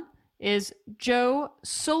Gigamon is Joe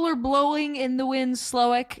Solar Blowing in the Wind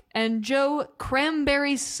Slowick and Joe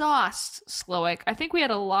Cranberry Sauce Slowick. I think we had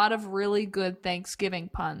a lot of really good Thanksgiving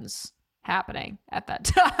puns happening at that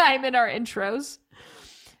time in our intros.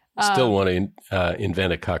 Still want to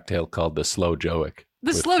invent a cocktail called the Slow Joic.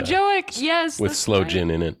 The Slow Joic, yes. With slow gin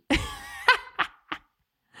in it.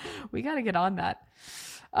 We got to get on that.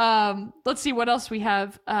 Let's see what else we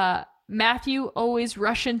have. Matthew, always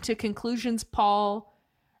Russian to conclusions, Paul.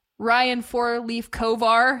 Ryan Four-Leaf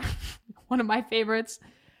Kovar. one of my favorites.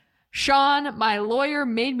 Sean, my lawyer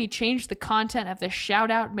made me change the content of the shout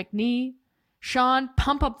out McNee. Sean,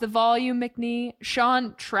 pump up the volume McNee.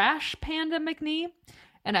 Sean, trash panda McNee.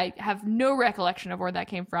 And I have no recollection of where that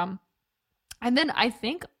came from. And then I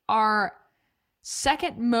think our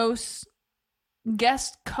second most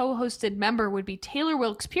guest co-hosted member would be Taylor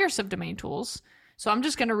Wilkes-Pierce of Domain Tools. So I'm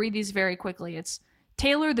just going to read these very quickly. It's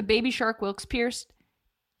Taylor, the baby shark Wilkes-Pierce.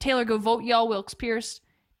 Taylor, go vote y'all Wilkes-Pierce.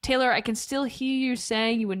 Taylor, I can still hear you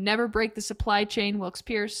saying you would never break the supply chain,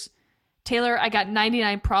 Wilkes-Pierce. Taylor, I got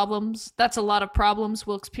 99 problems. That's a lot of problems,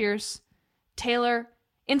 Wilkes-Pierce. Taylor,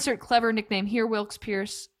 insert clever nickname here,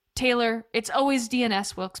 Wilkes-Pierce. Taylor, it's always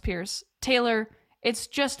DNS, Wilkes-Pierce. Taylor, it's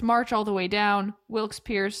just march all the way down,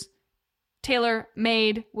 Wilkes-Pierce. Taylor,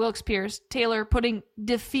 made, Wilkes-Pierce. Taylor, putting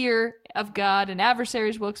the fear of God and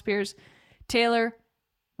adversaries, Wilkes-Pierce. Taylor,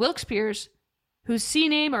 Wilkes-Pierce, whose C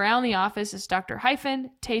name around the office is Dr.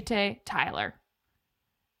 Tate Tyler.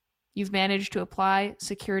 You've managed to apply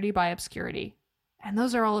security by obscurity. And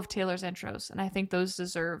those are all of Taylor's intros, and I think those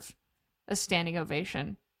deserve a standing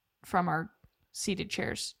ovation from our seated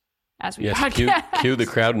chairs as we podcast. Cue the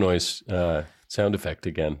crowd noise sound effect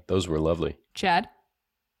again. Those were lovely. Chad?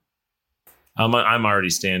 I'm already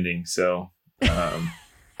standing, so I'll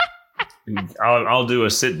do a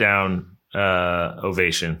sit down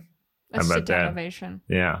ovation. How about that? Ovation.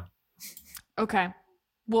 Yeah. Okay,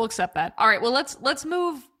 we'll accept that. All right. Well, let's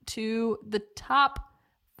move to the top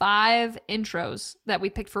 5 intros that we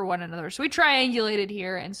picked for one another. So we triangulated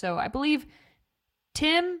here, and so I believe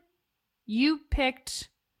Tim, you picked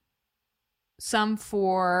some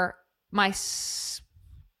for my.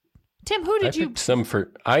 Tim, who did you? Picked some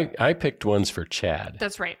for I picked ones for Chad.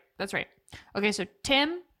 That's right. Okay, so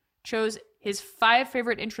Tim chose his 5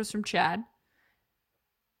 favorite intros from Chad.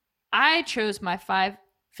 I chose my 5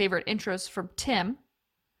 favorite intros from Tim,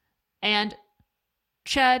 and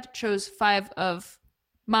Chad chose 5 of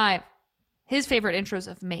his favorite intros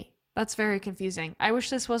of me. That's very confusing. I wish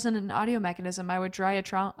this wasn't an audio mechanism. I would draw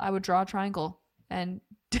a triangle and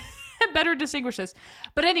better distinguish this.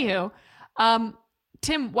 But anywho,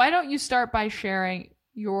 Tim, why don't you start by sharing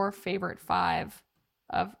your favorite 5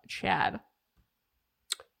 of Chad?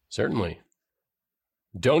 Certainly.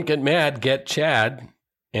 Don't get mad, get Chad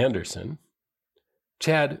Anderson.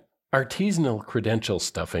 Chad, artisanal credential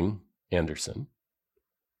stuffing, Anderson.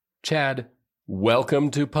 Chad, welcome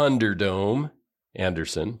to Punderdome,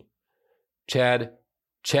 Anderson. Chad,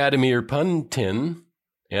 Chadimir Puntin,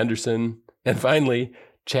 Anderson. And finally,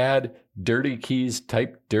 Chad, dirty keys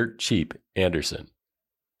type dirt cheap, Anderson.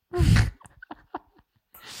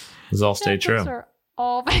 Those all stay true.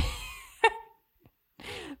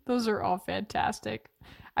 Those are all fantastic.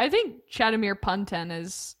 I think Chadimir Puntin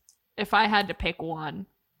is, if I had to pick one,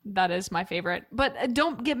 that is my favorite. But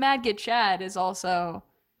Don't Get Mad, Get Chad is also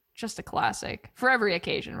just a classic for every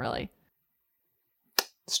occasion, really.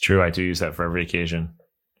 It's true. I do use that for every occasion.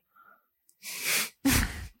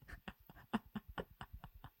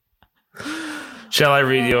 Shall I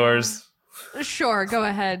read yours? Sure, go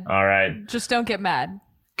ahead. All right. Just don't get mad.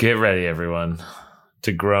 Get ready, everyone,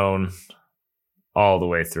 to groan all the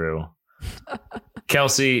way through.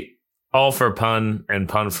 Kelsey, all for pun and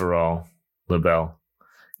pun for all, LaBelle.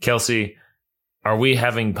 Kelsey, are we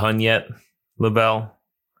having pun yet, LaBelle?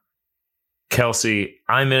 Kelsey,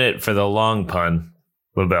 I'm in it for the long pun,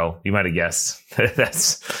 LaBelle. You might have guessed.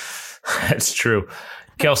 That's true.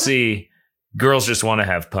 Kelsey, girls just want to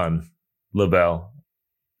have pun, LaBelle.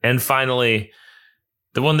 And finally,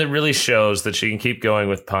 the one that really shows that she can keep going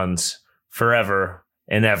with puns forever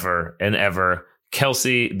and ever and ever,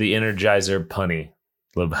 Kelsey, the Energizer punny,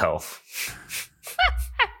 LaBelle.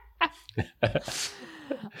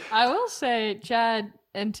 I will say Chad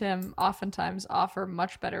and Tim oftentimes offer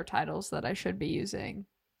much better titles that I should be using.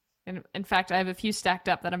 In fact, I have a few stacked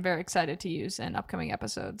up that I'm very excited to use in upcoming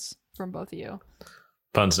episodes from both of you.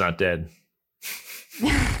 Pun's not dead.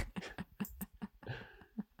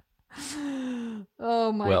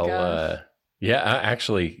 Oh my gosh. Yeah,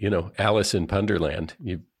 actually, Alice in Punderland.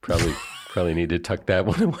 You probably need to tuck that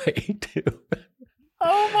one away too.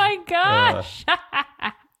 Oh my gosh.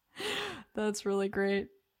 That's really great.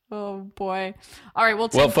 Oh boy. All right,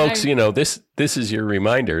 well, folks, this is your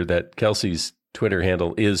reminder that Kelsey's Twitter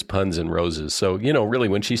handle is Puns and Roses. So, really,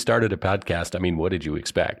 when she started a podcast, what did you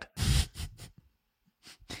expect?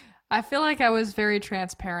 I feel like I was very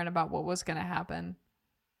transparent about what was going to happen.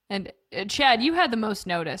 And Chad, you had the most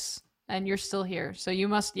notice, and you're still here. So you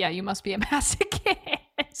must be a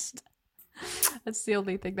masochist. That's the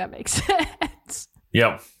only thing that makes sense.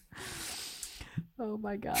 Yep. Oh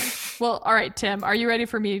my gosh. Well, all right, Tim, are you ready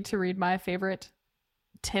for me to read my favorite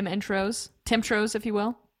Timtros, if you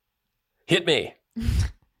will. Hit me.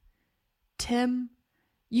 Tim,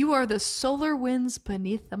 you are the solar winds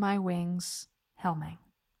beneath my wings, Helming.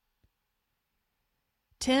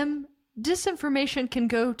 Tim, disinformation can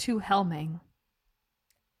go to Helming.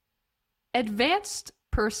 Advanced,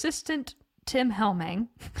 persistent Tim Helming.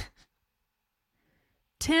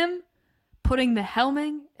 Tim, putting the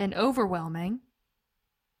Helming in overwhelming.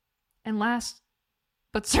 And last,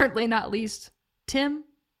 but certainly not least, Tim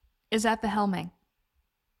is at the Helming.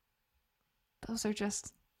 Those are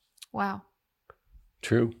just, wow.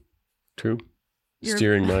 True.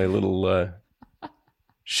 Steering my little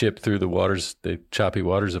ship through the choppy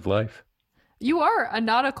waters of life. You are a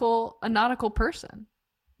nautical person.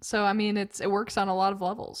 So, I mean, it works on a lot of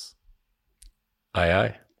levels.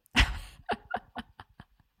 Aye.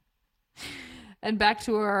 And back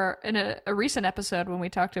to in a recent episode when we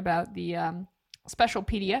talked about the special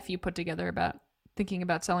PDF you put together about thinking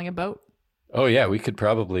about selling a boat. Oh, yeah, we could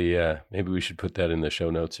probably, maybe we should put that in the show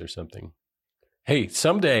notes or something. Hey,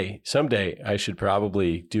 someday, I should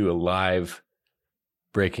probably do a live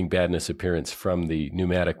Breaking Badness appearance from the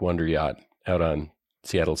Pneumatic Wonder Yacht out on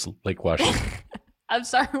Seattle's Lake Washington. I'm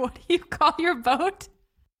sorry, what do you call your boat?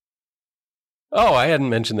 Oh, I hadn't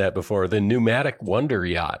mentioned that before. The Pneumatic Wonder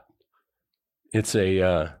Yacht. It's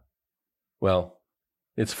it's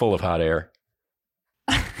full of hot air.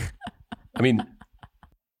 I mean,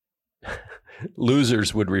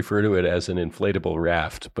 losers would refer to it as an inflatable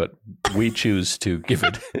raft, but we choose to give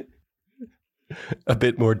it a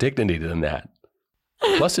bit more dignity than that.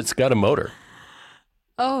 Plus, it's got a motor.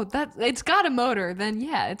 Oh, it's got a motor. Then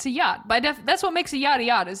yeah, it's a yacht. That's what makes a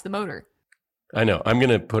yacht is the motor. I know. I'm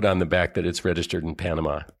going to put on the back that it's registered in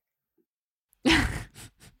Panama.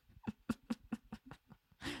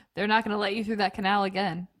 They're not going to let you through that canal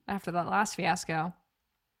again after that last fiasco.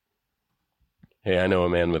 Hey, I know a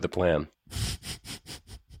man with a plan.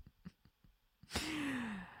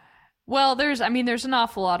 Well, there's an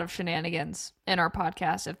awful lot of shenanigans in our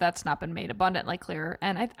podcast, if that's not been made abundantly clear.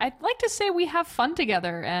 And I'd like to say we have fun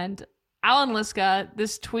together. And Alan Liska,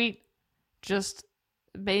 this tweet just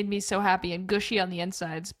made me so happy and gushy on the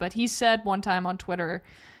insides. But he said one time on Twitter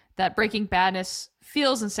that Breaking Badness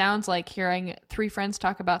feels and sounds like hearing three friends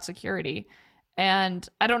talk about security. And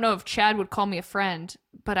I don't know if Chad would call me a friend,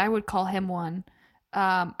 but I would call him one.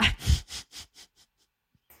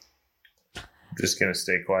 Just gonna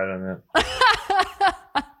stay quiet on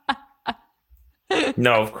that.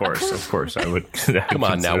 No, of course I would. Come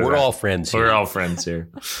on now, we're all friends here. We're all friends here.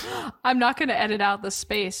 I'm not going to edit out the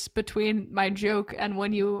space between my joke and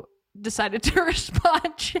when you decided to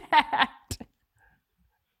respond, Chad.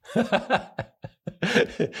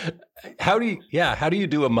 How do you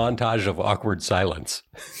do a montage of awkward silence?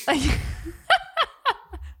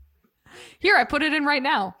 Here, I put it in right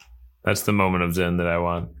now. That's the moment of Zen that I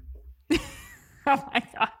want. Oh my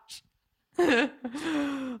gosh.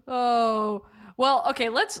 Oh, well, okay,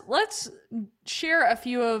 let's share a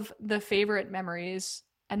few of the favorite memories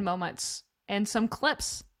and moments and some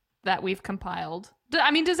clips that we've compiled. I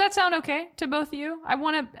mean, does that sound okay to both of you? I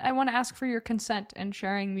want to ask for your consent in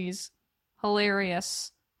sharing these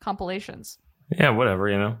hilarious compilations. Yeah, whatever,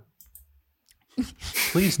 you know.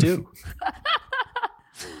 Please do.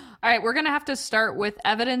 All right, we're going to have to start with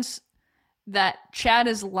evidence that Chad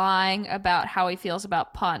is lying about how he feels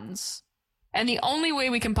about puns. And the only way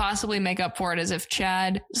we can possibly make up for it is if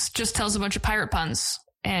Chad just tells a bunch of pirate puns.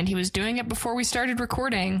 And he was doing it before we started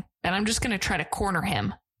recording. And I'm just going to try to corner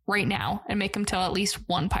him right now and make him tell at least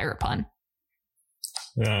one pirate pun.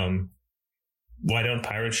 Why don't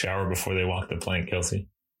pirates shower before they walk the plank, Kelsey?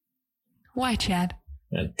 Why, Chad?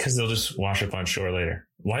 Because they'll just wash up on shore later.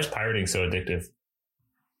 Why is pirating so addictive?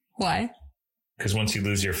 Why? Because once you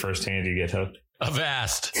lose your first hand, you get hooked.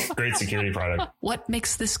 Avast. Great security product. What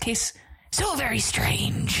makes this case so very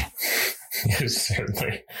strange? Yes,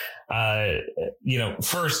 certainly.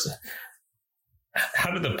 First,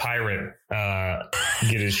 how did the pirate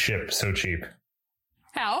get his ship so cheap?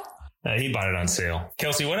 How? He bought it on sale.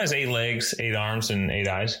 Kelsey, what has 8 legs, 8 arms, and 8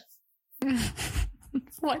 eyes?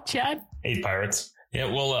 What, Chad? 8 pirates. Yeah,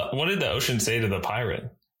 well, what did the ocean say to the pirate?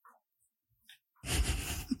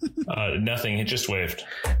 Nothing. It just waved.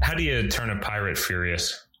 How do you turn a pirate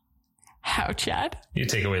furious? How, Chad? You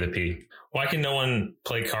take away the P. Why can no one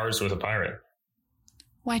play cards with a pirate?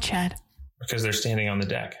 Why, Chad? Because they're standing on the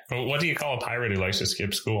deck. Well, what do you call a pirate who likes to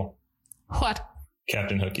skip school? What?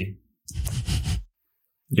 Captain Hooky.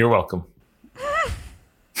 You're welcome.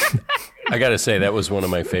 I got to say, that was one of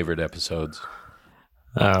my favorite episodes.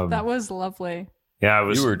 That was lovely. Yeah,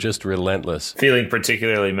 you were just relentless. Feeling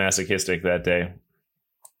particularly masochistic that day.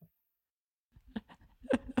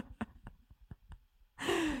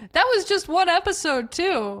 That was just one episode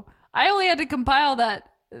too. I only had to compile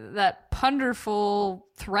that punderful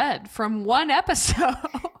thread from one episode.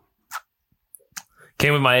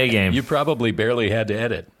 Came with my A game. You probably barely had to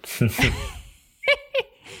edit.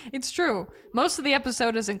 It's true. Most of the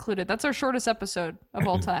episode is included. That's our shortest episode of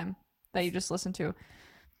all time that you just listened to.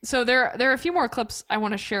 So there are a few more clips I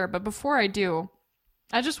want to share, but before I do,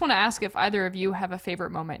 I just want to ask if either of you have a favorite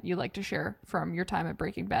moment you'd like to share from your time at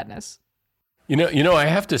Breaking Badness. You know, I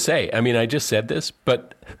have to say, I mean, I just said this,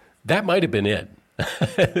 but that might have been it.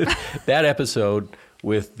 That episode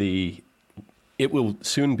with it will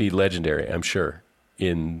soon be legendary, I'm sure,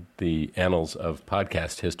 in the annals of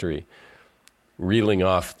podcast history, reeling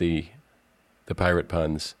off the pirate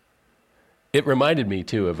puns. It reminded me,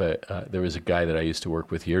 too, of there was a guy that I used to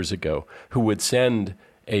work with years ago who would send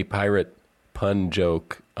a pirate pun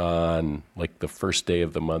joke on like the first day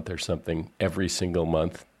of the month or something every single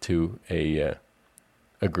month to a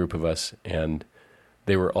group of us, and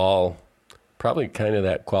they were all probably kind of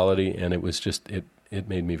that quality, and it was just it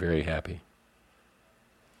made me very happy.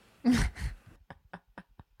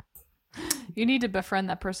 You need to befriend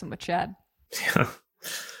that person with Chad.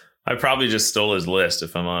 I probably just stole his list,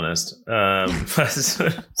 if I'm honest. I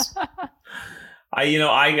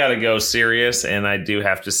gotta go serious, and I do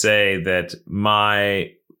have to say that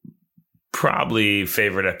my probably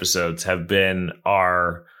favorite episodes have been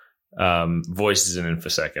our Voices in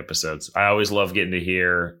InfoSec episodes. I always love getting to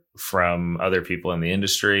hear from other people in the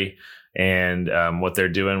industry and what they're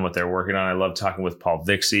doing, what they're working on. I love talking with Paul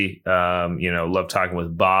Vixie. Love talking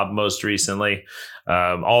with Bob most recently.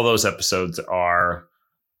 All those episodes are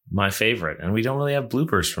my favorite, and we don't really have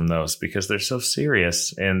bloopers from those because they're so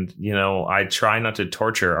serious. And I try not to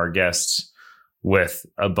torture our guests with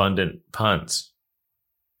abundant puns.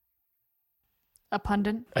 A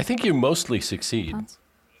pundit? I think you mostly succeed,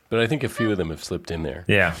 but I think a few of them have slipped in there.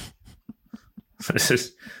 Yeah.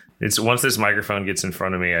 It's once this microphone gets in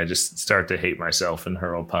front of me, I just start to hate myself and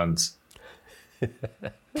hurl puns.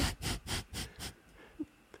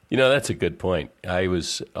 That's a good point. I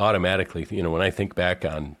was automatically, when I think back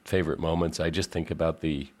on favorite moments, I just think about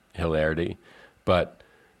the hilarity. But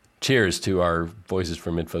cheers to our Voices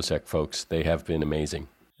from InfoSec folks. They have been amazing.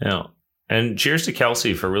 Yeah. And cheers to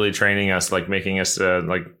Kelsey for really training us, like making us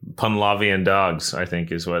like Punlavian dogs, I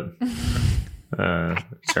think is what the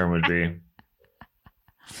term would be.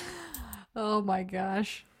 Oh my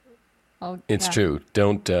gosh. It's true.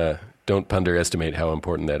 Don't underestimate how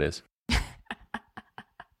important that is.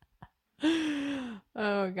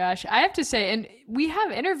 Oh gosh. I have to say, and we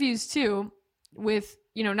have interviews too with,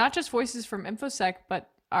 not just Voices from InfoSec, but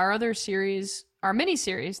our other series, our mini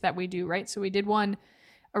series that we do, right? So we did one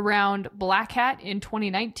around Black Hat in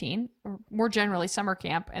 2019, or more generally summer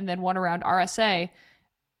camp, and then one around RSA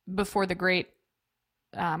before the great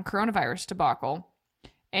coronavirus debacle.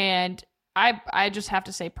 And I just have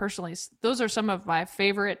to say personally, those are some of my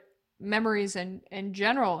favorite memories in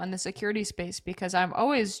general in the security space, because I'm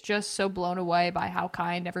always just so blown away by how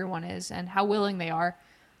kind everyone is and how willing they are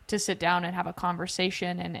to sit down and have a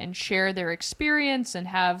conversation and share their experience and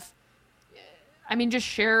just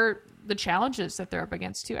share the challenges that they're up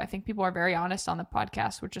against too. I think people are very honest on the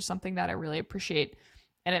podcast, which is something that I really appreciate.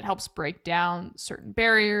 And it helps break down certain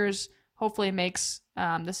barriers, hopefully makes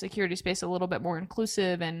the security space a little bit more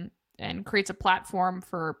inclusive and creates a platform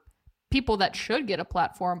for people that should get a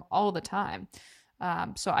platform all the time.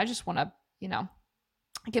 So I just want to,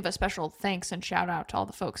 give a special thanks and shout out to all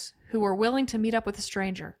the folks who were willing to meet up with a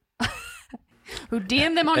stranger, who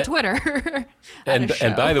DM them on Twitter. And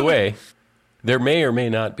by the way, there may or may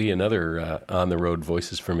not be another on-the-road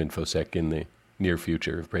Voices from InfoSec in the near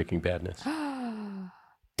future of Breaking Badness.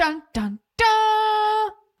 Dun, dun,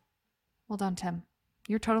 dun! Well done, Tim.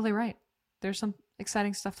 You're totally right. There's some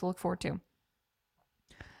exciting stuff to look forward to.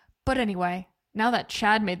 But anyway, now that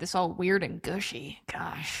Chad made this all weird and gushy,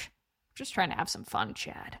 gosh, I'm just trying to have some fun,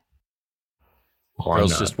 Chad.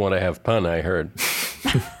 Girls just want to have fun, I heard.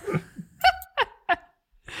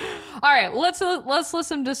 All right, let's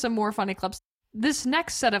listen to some more funny clips. This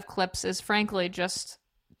next set of clips is frankly just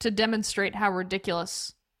to demonstrate how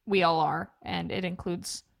ridiculous we all are, and it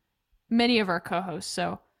includes many of our co-hosts.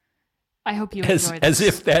 So I hope you enjoy this. As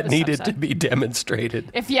if that needed to be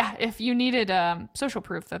demonstrated. If you needed social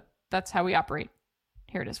proof that's how we operate,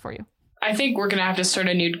 here it is for you. I think we're gonna have to start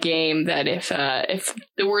a new game that if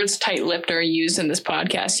the words tight-lipped are used in this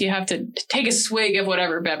podcast, you have to take a swig of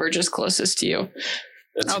whatever beverage is closest to you.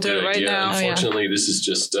 I'll do it right now. Unfortunately, this is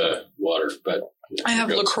just water, but I have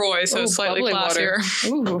LaCroix, so it's slightly classier.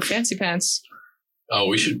 Ooh, fancy pants. Oh,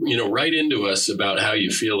 we should, write into us about how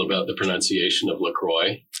you feel about the pronunciation of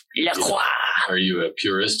LaCroix. LaCroix. Are you a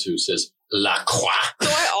purist who says La Croix? So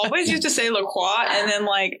I always used to say La Croix, and then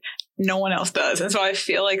like no one else does, and so I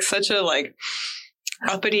feel like such a like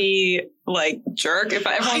uppity like jerk if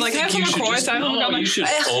everyone's like, have some La Croix. You should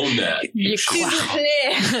own that. Le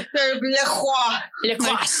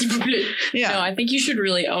Croix, s'il vous plaît. Yeah. No, I think you should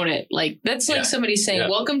really own it. Like that's like somebody saying,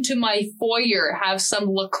 "Welcome to my foyer. Have some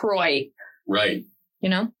LaCroix." Right. You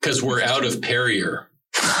know, because we're out of Perrier.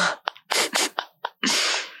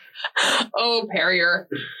 Oh, Perrier.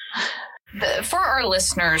 For our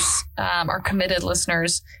listeners, our committed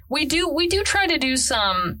listeners, we do try to do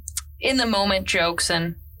some in the moment jokes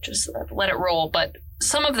and just let it roll. But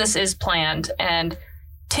some of this is planned, and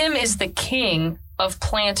Tim is the king of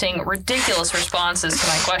planting ridiculous responses to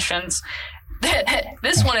my questions.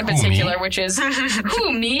 This one in particular, which is,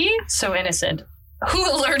 who, me? So innocent. Who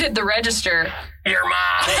alerted the register? Your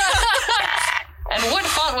mom. And what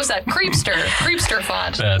font was that? Creepster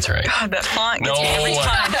font. That's right. God, that font gets me every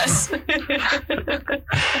time.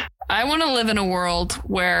 I want to live in a world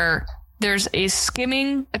where there's a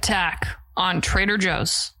skimming attack on Trader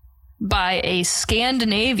Joe's by a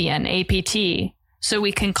Scandinavian APT, so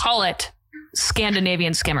we can call it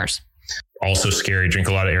Scandinavian Skimmers. Also scary. Drink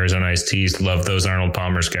a lot of Arizona iced teas. Love those Arnold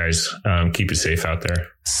Palmer's, guys. Keep it safe out there.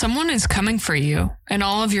 Someone is coming for you and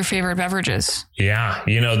all of your favorite beverages. Yeah.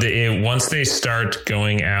 You know, once they start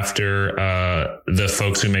going after the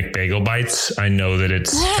folks who make bagel bites, I know that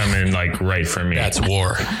it's coming like right for me. That's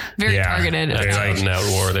war. Very targeted. That's like an out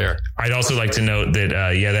war there. I'd also like to note that,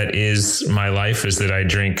 that is my life, is that I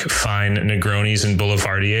drink fine Negronis and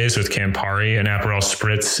Boulevardiers with Campari and Aperol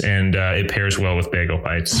Spritz, and it pairs well with bagel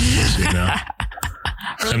bites. You know?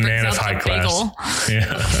 Really a man of high class.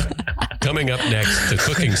 Yeah. Coming up next, the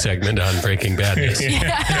cooking segment on Breaking Badness.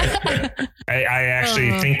 I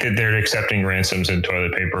actually think that they're accepting ransoms in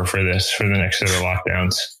toilet paper for the next set of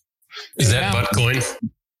lockdowns. Is that Buttcoin?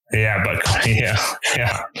 Yeah, Buttcoin. Yeah.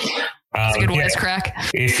 That's a good wisecrack.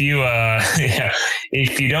 If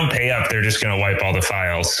you don't pay up, they're just going to wipe all the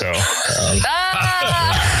files. So,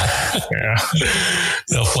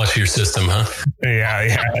 they'll flush your system, huh?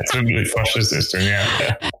 Yeah, absolutely flush the system.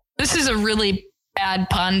 Yeah. This is a really bad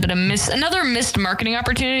pun, but another missed marketing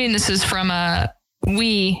opportunity, and this is from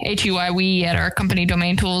we at our company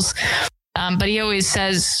Domain Tools. But he always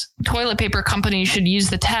says toilet paper companies should use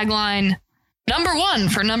the tagline "number one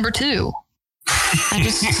for number two." I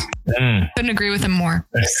just couldn't agree with him more.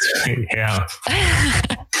 Yeah.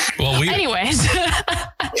 Well, anyways.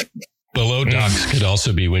 Below docks could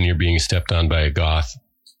also be when you're being stepped on by a goth.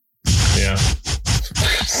 Yeah.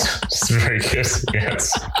 It's very good.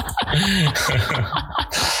 Yes.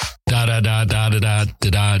 Da da da da da da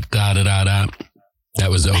da da da da. That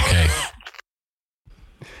was okay.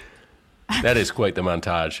 That is quite the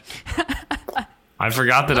montage. I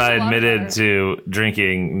forgot that I admitted to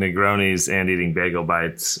drinking Negronis and eating bagel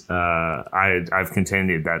bites. I've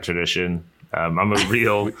continued that tradition. I'm a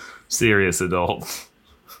real serious adult.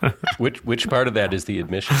 Which part of that is the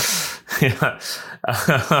admission? Yeah,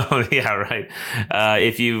 right.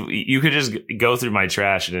 If you could just go through my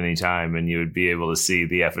trash at any time and you would be able to see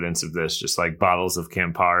the evidence of this, just like bottles of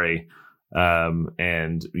Campari,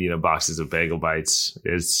 and boxes of bagel bites.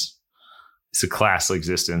 It's a class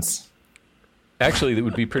existence. Actually, it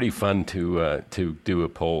would be pretty fun to do a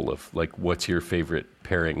poll of like, what's your favorite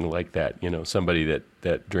pairing like that? Somebody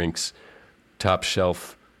that drinks top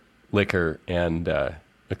shelf liquor and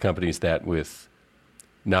accompanies that with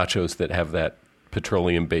nachos that have that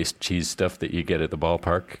petroleum-based cheese stuff that you get at the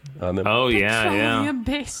ballpark on them. Oh yeah,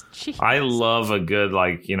 petroleum-based cheese. I love a good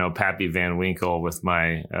Pappy Van Winkle with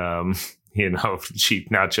my cheap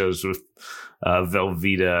nachos with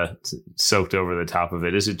Velveeta soaked over the top of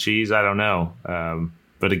it. Is it cheese? I don't know.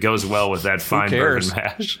 But it goes well with that fine bourbon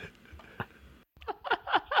mash.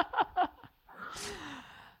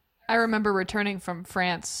 I remember returning from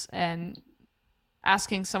France and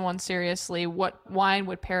asking someone seriously what wine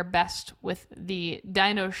would pair best with the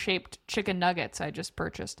dino-shaped chicken nuggets I just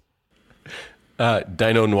purchased.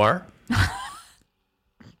 Dino Noir?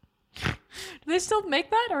 Do they still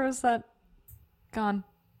make that, or is that gone?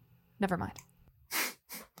 Never mind.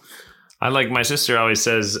 My sister always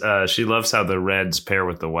says she loves how the reds pair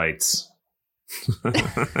with the whites.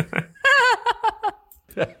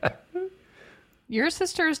 Your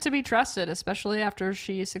sister is to be trusted, especially after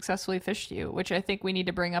she successfully fished you, which I think we need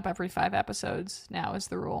to bring up every 5 episodes now is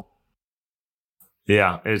the rule.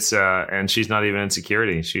 Yeah, it's and she's not even in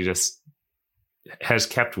security. She just has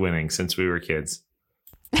kept winning since we were kids.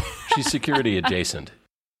 She's security adjacent.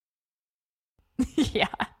 Yeah,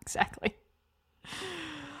 exactly.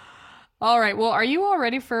 All right. Well, are you all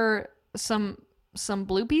ready for some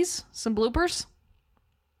bloopies, some bloopers.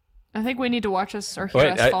 I think we need to watch us or hear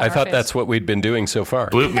Wait, us fall on I our thought face. that's what we'd been doing so far.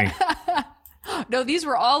 Bloop me. No, these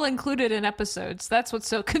were all included in episodes. That's what's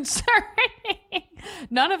so concerning.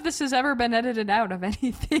 None of this has ever been edited out of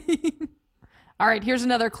anything. All right, here's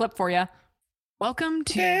another clip for you. Welcome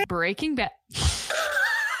to Breaking Bad.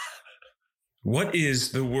 What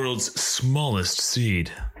is the world's smallest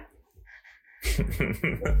seed?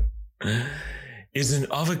 Is an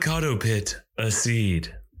avocado pit a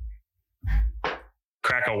seed?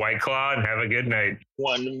 Crack a White Claw and have a good night.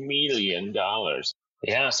 $1 million.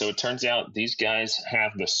 Yeah, so it turns out these guys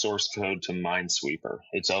have the source code to Minesweeper.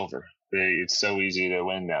 It's over. It's so easy to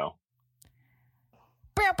win now.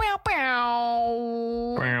 Bow, bow,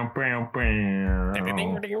 bow. Bow, bow, bow.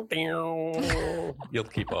 You'll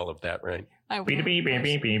keep all of that, right?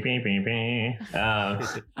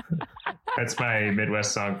 That's my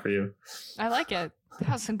Midwest song for you. I like it. That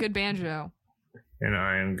was some good banjo. And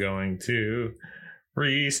I am going to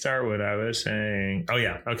restart what I was saying. Oh,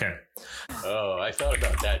 yeah. Okay. Oh, I thought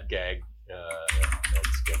about that gag. That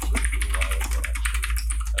sketch a while ago, actually.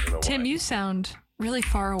 I don't know Tim, why. you sound really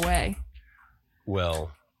far away.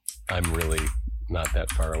 Well, I'm really not that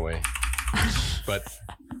far away. But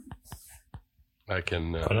I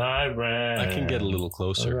can I can get a little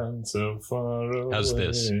closer. So far away. How's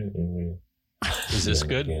this? Is this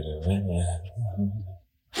good?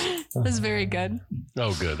 This is very good.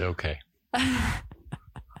 Oh, good. Okay.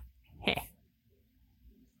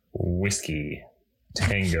 Whiskey,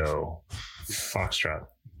 Tango, Foxtrot.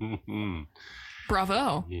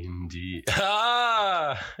 Bravo. Indeed.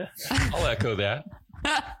 Ah! I'll echo that.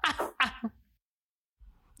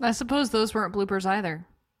 I suppose those weren't bloopers either.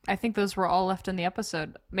 I think those were all left in the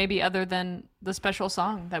episode. Maybe other than the special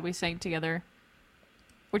song that we sang together,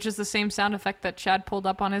 which is the same sound effect that Chad pulled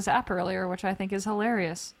up on his app earlier, which I think is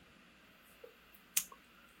hilarious.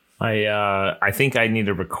 I think I need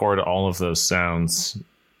to record all of those sounds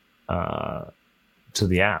to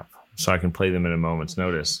the app so I can play them at a moment's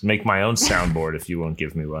notice. Make my own soundboard if you won't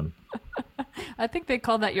give me one. I think they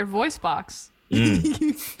call that your voice box.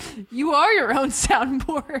 Mm. You are your own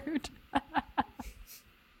soundboard.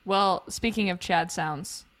 Well, speaking of Chad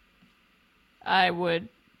sounds, I would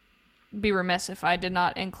be remiss if I did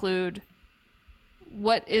not include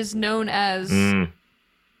what is known as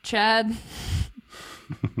Chad.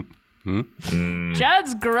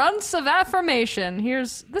 Chad's grunts of affirmation.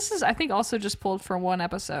 This is I think also just pulled from one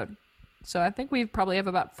episode. So I think we probably have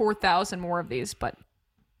about 4,000 more of these, but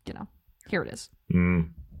you know, here it is.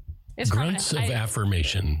 It's grunts of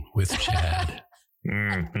affirmation with Chad.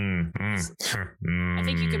 I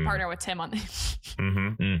think you could partner with Tim on this.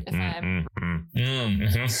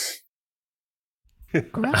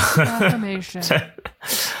 Grunts of affirmation.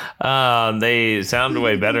 They sound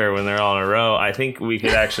way better when they're all in a row. I think we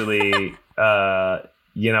could actually,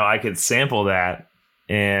 I could sample that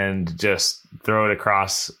and just throw it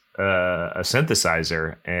across a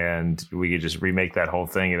synthesizer, and we could just remake that whole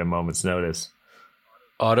thing at a moment's notice.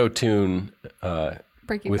 Auto-tune.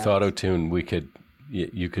 With Bad. auto-tune,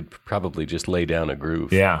 you could probably just lay down a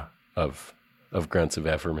groove. Yeah. Of grunts of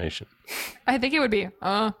affirmation. I think it would be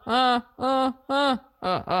I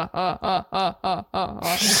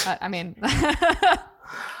mean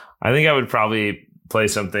I think I would probably play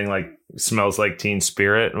something like Smells Like Teen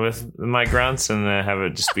Spirit with my grunts and then have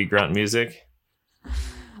it just be grunt music.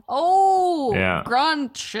 Oh, yeah.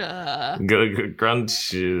 Grunch.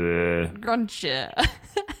 Grunch.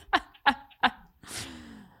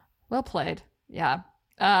 Well played. Yeah.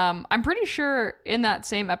 I'm pretty sure in that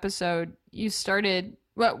same episode you started.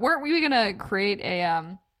 Well, weren't we gonna create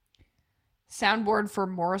a soundboard for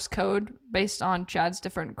Morse code based on Chad's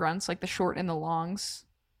different grunts, like the short and the longs,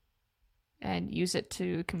 and use it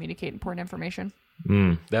to communicate important information?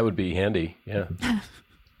 That would be handy. Yeah.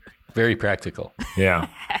 Very practical. Yeah.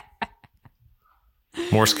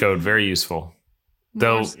 Morse code, very useful.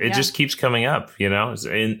 Though it just keeps coming up, in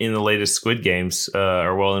the latest Squid Games,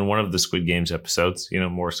 in one of the Squid Games episodes,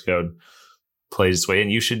 Morse code plays its way, and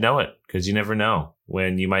you should know it because you never know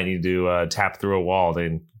when you might need to tap through a wall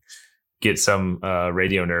to get some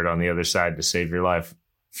radio nerd on the other side to save your life.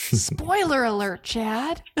 Spoiler alert,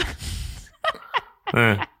 Chad.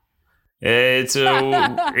 It's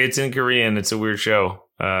in Korean. It's a weird show.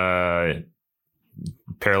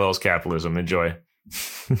 Parallels capitalism. Enjoy.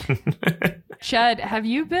 Chad, have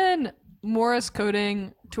you been Morse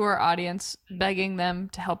coding to our audience, begging them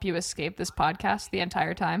to help you escape this podcast the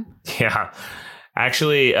entire time? Yeah.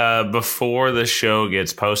 Actually, before the show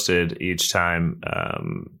gets posted each time,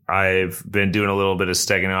 I've been doing a little bit of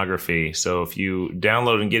steganography. So if you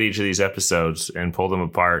download and get each of these episodes and pull them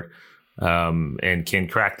apart, and can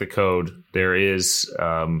crack the code, there is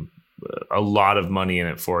a lot of money in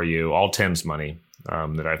it for you. All Tim's money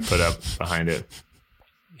that I've put up behind it.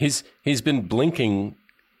 He's been blinking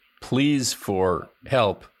please for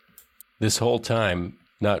help this whole time,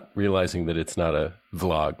 not realizing that it's not a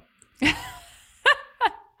vlog.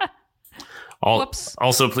 Whoops.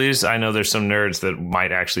 Also, please, I know there's some nerds that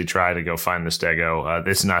might actually try to go find the Stego.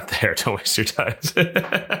 It's not there. Don't waste your time.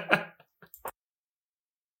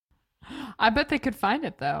 I bet they could find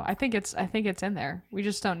it though. I think it's in there. We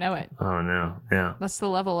just don't know it. Oh no. Yeah. That's the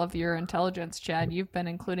level of your intelligence, Chad. You've been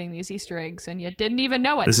including these Easter eggs and you didn't even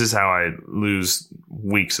know it. This is how I lose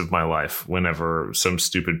weeks of my life whenever some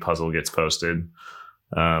stupid puzzle gets posted.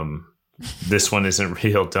 This one isn't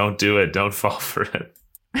real. Don't do it. Don't fall for it.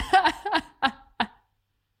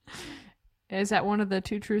 Is that one of the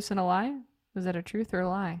 2 truths and a lie? Was that a truth or a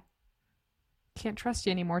lie? Can't trust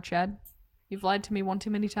you anymore, Chad. You've lied to me one too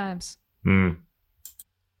many times.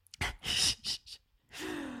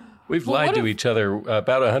 We've lied to each other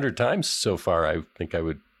about 100 times so far. I think I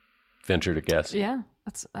would venture to guess. Yeah,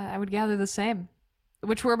 I would gather the same,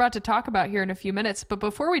 which we're about to talk about here in a few minutes. But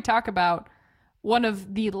before we talk about one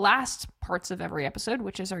of the last parts of every episode,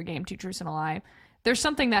 which is our game 2 truths and a lie, there's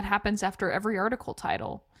something that happens after every article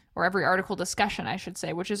title, or every article discussion, I should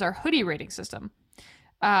say, which is our hoodie rating system.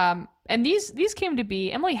 And these came to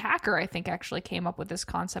be, Emily Hacker, I think, actually came up with this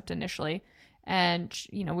concept initially. And,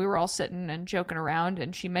 we were all sitting and joking around,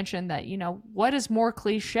 and she mentioned that, what is more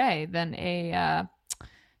cliche than a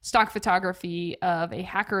stock photography of a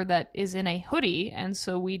hacker that is in a hoodie? And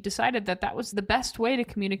so we decided that was the best way to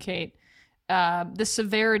communicate the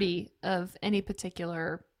severity of any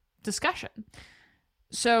particular discussion.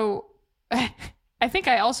 So I think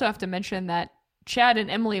I also have to mention that Chad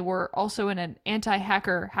and Emily were also in an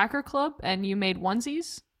anti-hacker hacker club, and you made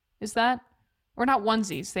onesies. Is that? Or not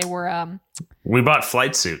onesies. They were... We bought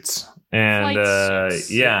flight suits. And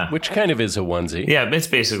suits. Yeah. Which kind of is a onesie? Yeah, it's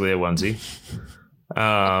basically a onesie.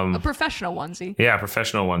 A professional onesie. Yeah,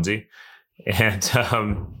 professional onesie. And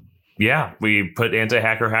we put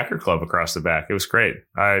anti-hacker hacker club across the back. It was great.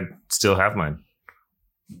 I still have mine.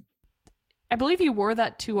 I believe you wore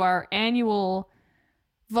that to our annual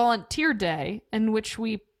volunteer day, in which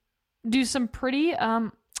we do some pretty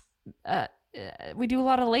we do a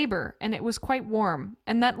lot of labor, and it was quite warm,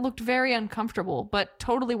 and that looked very uncomfortable, but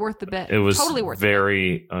totally worth the bit. It was totally worth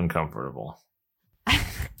very uncomfortable.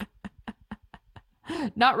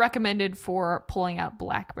 Not recommended for pulling out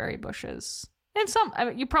blackberry bushes.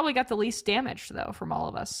 And you probably got the least damage though from all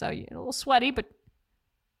of us, so you're a little sweaty but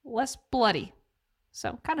less bloody,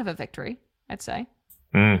 so kind of a victory, I'd say.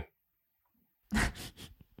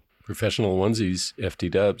 Professional onesies, FT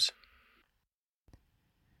dubs.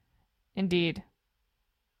 Indeed.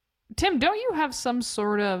 Tim, don't you have some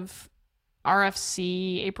sort of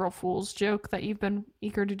RFC April Fool's joke that you've been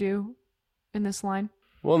eager to do in this line?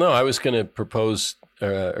 Well, no, I was going to propose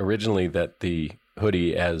originally that the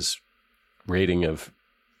hoodie as rating of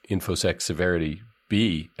InfoSec severity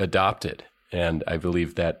be adopted. And I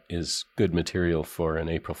believe that is good material for an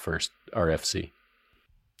April 1st RFC.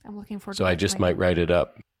 I'm looking forward to So I just might write it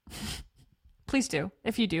up. Please do.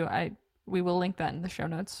 If you do, we will link that in the show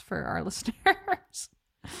notes for our listeners.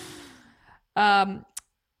 Well,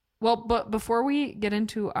 but before we get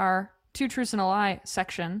into our 2 truths and a lie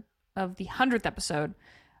section of the 100th episode,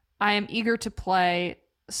 I am eager to play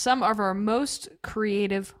some of our most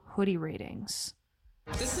creative hoodie ratings.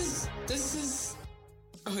 This is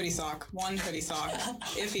a hoodie sock. One hoodie sock,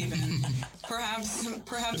 if even.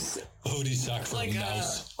 Perhaps hoodie sock for like a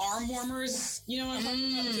mouse. Arm warmers. You know what I'm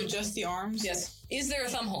talking about? To adjust the arms. Yes. Is there a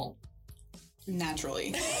thumb hole?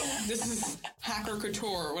 Naturally. This is hacker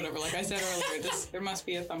couture or whatever. Like I said earlier, there must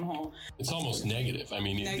be a thumb hole. It's almost negative. I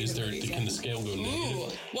mean, Negative hoodies, can the scale go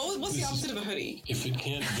negative? Ooh. What's the opposite of a hoodie? If it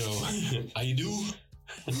can't go, I do.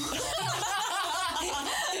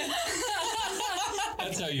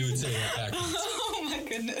 That's how you would say that backwards. Oh my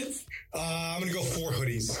goodness. I'm gonna go 4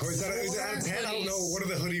 hoodies. Is it out of 10? I don't know. What are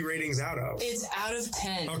the hoodie ratings out of? It's out of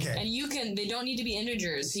 10. Okay. And they don't need to be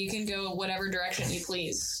integers. You can go whatever direction you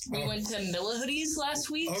please. We went to Milla hoodies last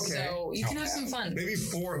week, so you can have some fun. Maybe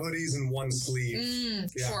 4 hoodies and 1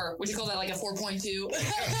 sleeve. Yeah. Sure. Would you call that like a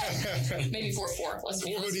 4.2? Maybe 4.4. Let's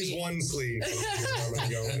 4 hoodies, 1 sleeve. I'm gonna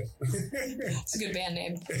go with. It's a good band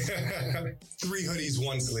name. 3 hoodies,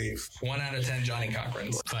 1 sleeve. 1 out of 10 Johnny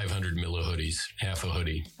Cochran. 500 Milla hoodies, half a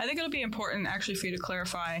hoodie. I think it'll be important actually for you to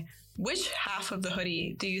clarify which half of the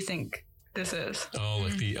hoodie do you think this is? Oh,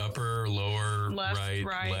 like the upper, lower, Left,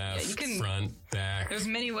 right, Yeah, you can, front, back. There's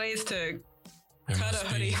many ways to There cut must a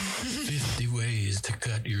hoodie. be 50 ways to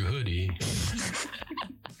cut your hoodie.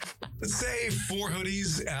 Let's say 4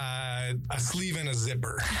 hoodies, a sleeve, and a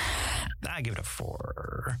zipper. I give it a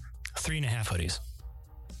 4. 3.5 hoodies.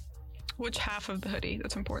 Which half of the hoodie?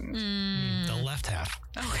 That's important. The left half.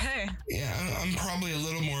 Okay. Yeah, I'm probably a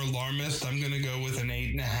little more alarmist. I'm going to go with an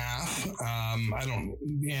 8.5.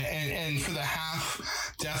 And for the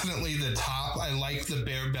half, definitely the top. I like the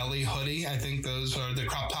bare belly hoodie. I think those are the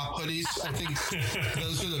crop top hoodies. I think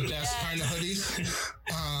those are the best kind of hoodies.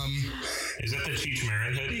 Is that the Cheech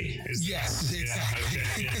Marin hoodie? Yes, exactly.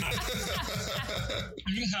 Yeah, okay,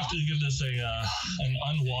 I'm going to have to give this an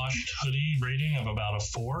unwashed hoodie rating of about a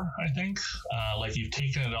 4, I think. Like you've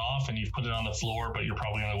taken it off and you've put it on the floor, but you're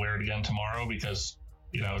probably going to wear it again tomorrow because,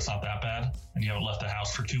 it's not that bad and you haven't left the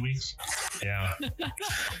house for 2 weeks. Yeah.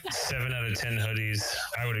 7 out of 10 hoodies.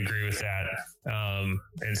 I would agree with that.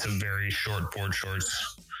 And some very short board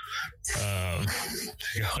shorts. To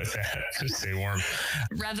go with that, to stay warm.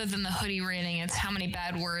 Rather than the hoodie rating, it's how many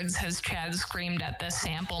bad words has Chad screamed at this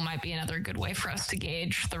sample might be another good way for us to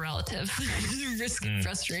gauge the relative risk and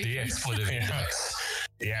frustration. The expletive index.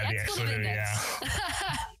 Yeah, the expletive index.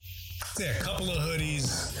 Say a couple of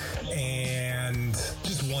hoodies and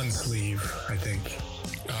just one sleeve, I think.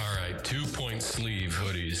 All right, 2-point sleeve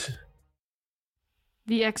hoodies.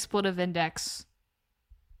 The expletive index,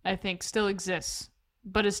 I think, still exists,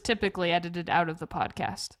 but is typically edited out of the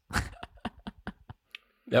podcast.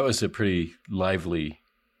 That was a pretty lively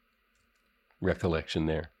recollection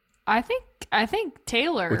there. I think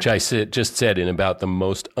Taylor, which I just said in about the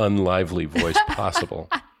most unlively voice possible.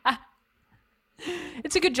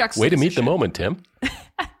 It's a good juxtaposition. Way to meet the moment, Tim.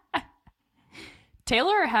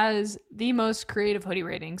 Taylor has the most creative hoodie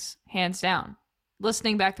ratings, hands down.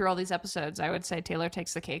 Listening back through all these episodes, I would say Taylor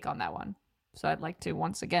takes the cake on that one. So I'd like to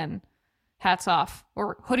once again, hats off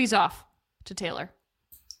or hoodies off to Taylor.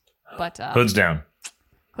 But hoods down.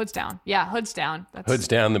 Hoods down. Yeah, hoods down. Hoods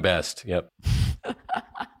down the best. Yep.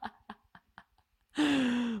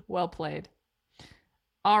 Well played.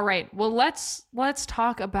 All right. Well, let's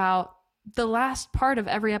talk about the last part of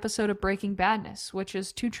every episode of Breaking Badness, which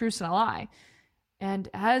is 2 Truths and a Lie. And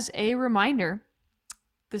as a reminder,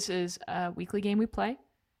 this is a weekly game we play.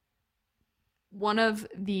 One of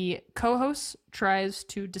the co-hosts tries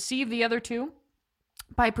to deceive the other two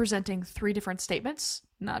by presenting 3 different statements,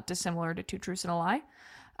 not dissimilar to 2 Truths and a Lie.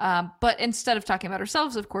 But instead of talking about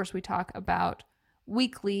ourselves, of course, we talk about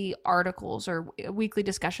weekly articles or weekly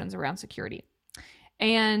discussions around security.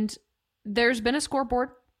 And there's been a scoreboard.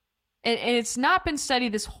 And it's not been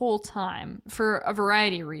studied this whole time for a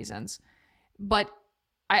variety of reasons. But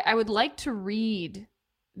I would like to read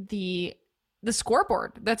the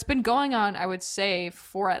scoreboard that's been going on, I would say,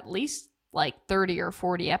 for at least like 30 or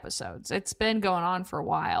 40 episodes. It's been going on for a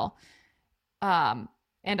while. And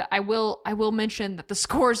I will mention that the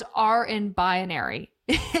scores are in binary,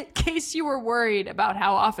 in case you were worried about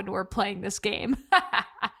how often we're playing this game.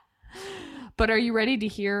 But are you ready to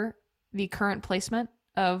hear the current placement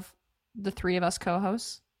of the 3 of us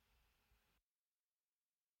co-hosts?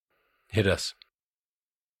 Hit us.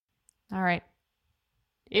 All right.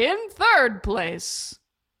 In 3rd place,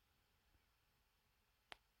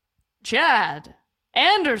 Chad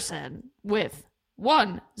Anderson with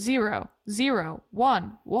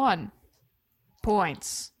 1,0,0,1,1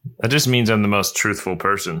 points. That just means I'm the most truthful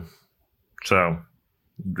person. So,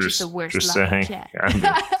 just saying,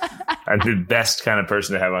 I'm the best kind of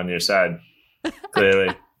person to have on your side.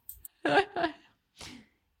 Clearly.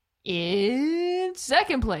 In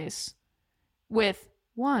 2nd place, with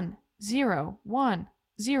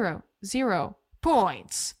 1,0,1,0,0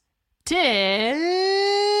 points, Tim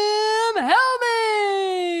Helming.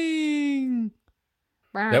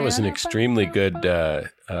 That was an extremely good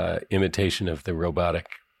imitation of the robotic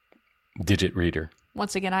digit reader.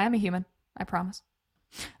 Once again, I am a human. I promise.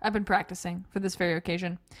 I've been practicing for this very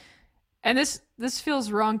occasion. And this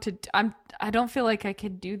feels wrong to... I don't feel like I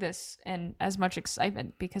could do this in as much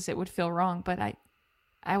excitement because it would feel wrong. But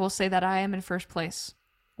I will say that I am in 1st place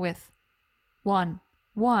with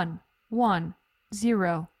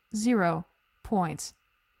 1,1,1,0,0 points.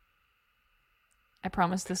 I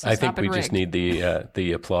promise this has not been rigged. I think we just need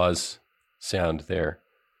the applause sound there.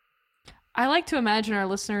 I like to imagine our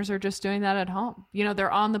listeners are just doing that at home.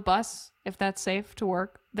 They're on the bus, if that's safe, to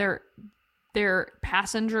work. They're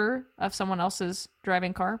passenger of someone else's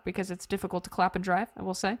driving car because it's difficult to clap and drive, I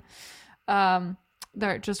will say.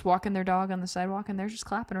 They're just walking their dog on the sidewalk and they're just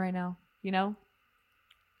clapping right now.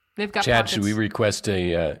 They've got Chad, pockets.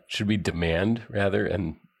 should we demand rather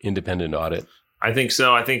an independent audit? I think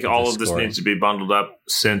so. I think all of this needs to be bundled up,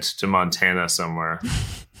 sent to Montana somewhere.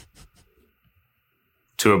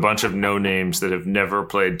 To a bunch of no names that have never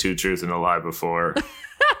played 2 Truths and a Lie before.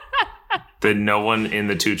 that no one in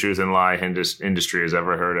the Two Truth and Lie industry has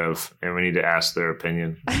ever heard of, and we need to ask their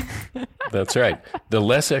opinion. That's right. The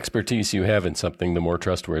less expertise you have in something, the more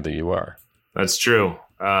trustworthy you are. That's true.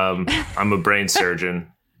 I'm a brain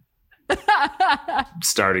surgeon.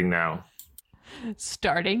 Starting now.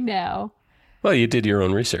 Starting now. Well, you did your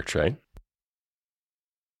own research, right?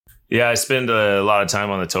 Yeah, I spend a lot of time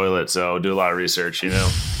on the toilet, so do a lot of research, you know.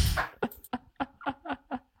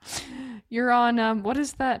 You're on what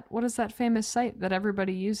is that famous site that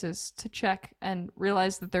everybody uses to check and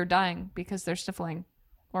realize that they're dying because they're sniffling,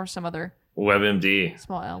 or some other WebMD.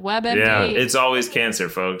 Small L. WebMD. Yeah, it's always cancer,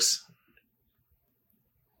 folks.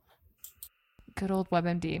 Good old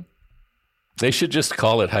WebMD. They should just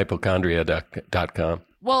call it hypochondria.com.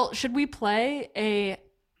 Well, should we play a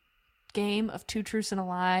game of Two Truths and a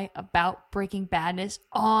Lie about Breaking Badness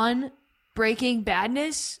on Breaking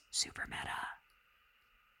Badness? Super meta.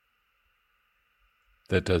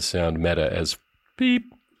 That does sound meta as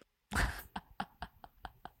beep.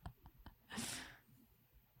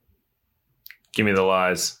 Give me the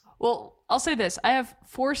lies. Well, I'll say this. I have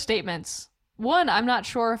 4 statements. One, I'm not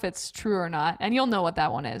sure if it's true or not, and you'll know what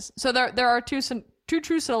that one is. So there are two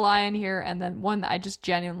truths and a lie in here, and then one that I just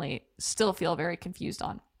genuinely still feel very confused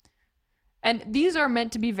on. And these are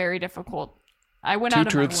meant to be very difficult. I went out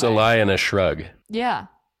of my way. 2 truths, a lie, and a shrug. Yeah.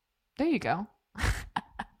 There you go.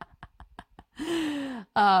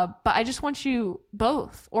 But I just want you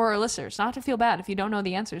both, or our listeners, not to feel bad if you don't know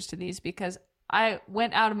the answers to these, because I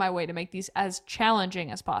went out of my way to make these as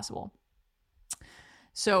challenging as possible.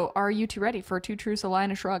 So are you two ready for 2 truths, a lie,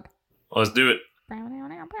 and a shrug? Let's do it.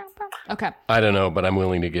 Okay. I don't know, but I'm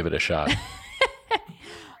willing to give it a shot.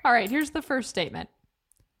 All right, here's the first statement.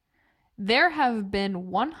 There have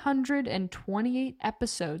been 128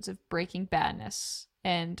 episodes of Breaking Badness,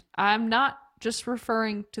 and I'm not just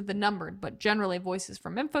referring to the numbered, but generally voices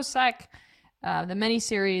from InfoSec, the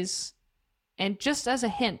miniseries, and just as a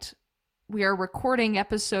hint, we are recording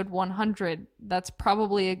episode 100. That's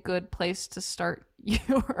probably a good place to start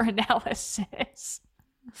your analysis.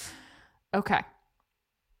 Okay.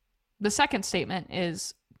 The second statement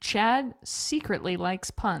is Chad secretly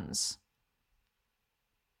likes puns.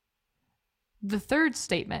 The third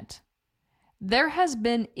statement, there has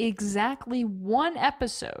been exactly 1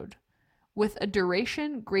 episode with a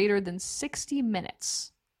duration greater than 60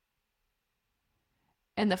 minutes.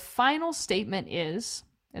 And the final statement is,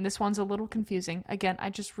 and this one's a little confusing. Again,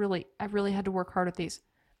 I really had to work hard at these.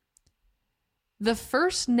 The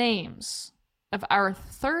first names of our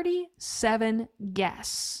 37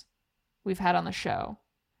 guests we've had on the show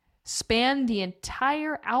span the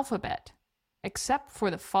entire alphabet except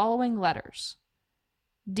for the following letters: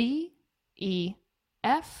 D, E,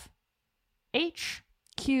 F, H,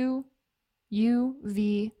 Q, U,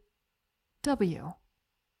 V, W.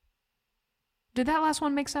 Did that last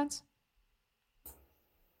one make sense?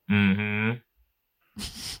 Mm-hmm.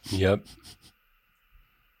 Yep.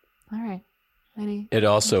 All right. It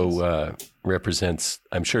also represents,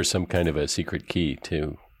 I'm sure, some kind of a secret key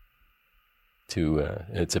to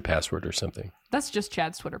it's a password or something. That's just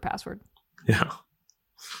Chad's Twitter password. Yeah.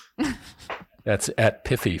 That's at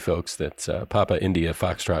Piffy, folks. That's Papa India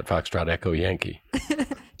Foxtrot Foxtrot Echo Yankee.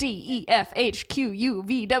 D, E, F, H, Q, U,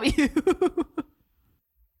 V, W.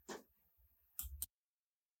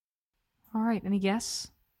 All right. Any guess?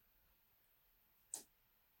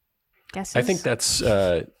 Guesses? I think that's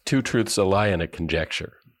 2 truths, a lie, and a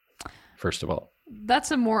conjecture, first of all.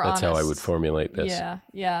 That's a more That's honest... how I would formulate this.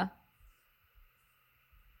 Yeah.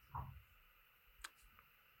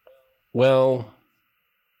 Well,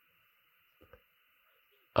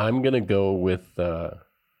 I'm going to go with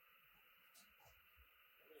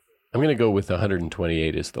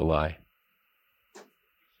 128 is the lie.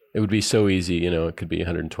 It would be so easy, it could be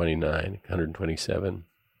 129, 127,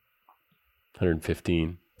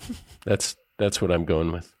 115. That's what I'm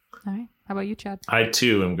going with. All right. How about you, Chad? I,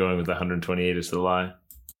 too, am going with 128 is the lie.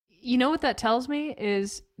 You know what that tells me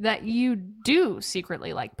is that you do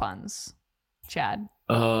secretly like puns, Chad.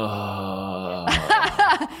 Gotcha.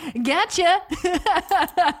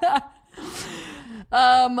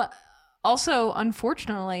 Also,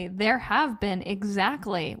 unfortunately, there have been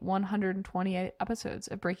exactly 128 episodes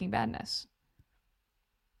of Breaking Badness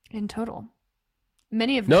in total.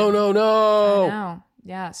 Many of them. No. I know.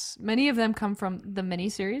 Yes. Many of them come from the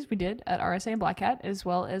miniseries we did at RSA and Black Hat, as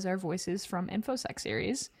well as our voices from InfoSec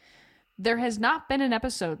series. There has not been an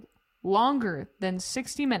episode longer than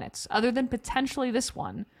 60 minutes, other than potentially this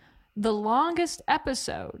one. The longest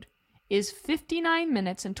episode is 59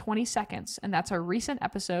 minutes and 20 seconds, and that's our recent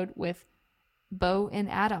episode with Bo and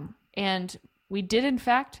Adam. And We did, in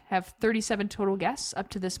fact, have 37 total guests up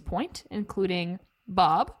to this point, including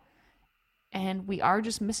Bob. And we are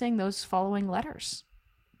just missing those following letters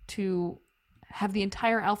to have the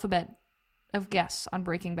entire alphabet of guests on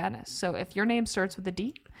Breaking Badness. So if your name starts with a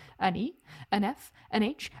D, an E, an F, an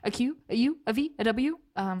H, a Q, a U, a V, a W,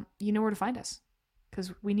 you know where to find us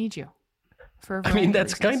because we need you. I mean,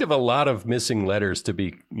 that's kind of a lot of missing letters to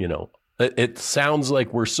be, it sounds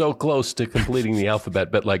like we're so close to completing the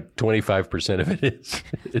alphabet, but like 25% of it is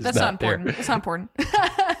that's not important. There. It's not important.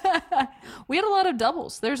 We had a lot of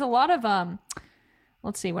doubles. There's a lot of,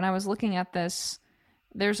 let's see, when I was looking at this,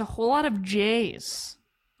 there's a whole lot of J's.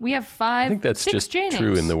 We have I think that's six just J true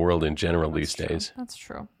names. in the world in general these days. That's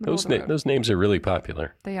true. Those names are really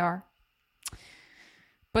popular. They are.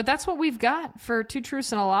 But that's what we've got for Two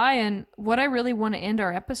Truths and a Lie. And what I really want to end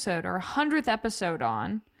our 100th episode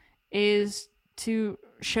on, is to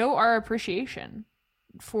show our appreciation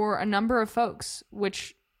for a number of folks,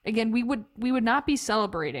 which, again, we would not be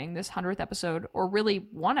celebrating this 100th episode, or really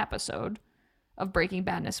one episode of Breaking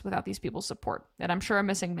Badness, without these people's support. And I'm sure I'm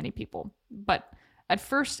missing many people. But I'd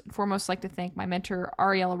first and foremost like to thank my mentor,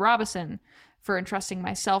 Ariella Robison, for entrusting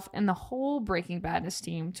myself and the whole Breaking Badness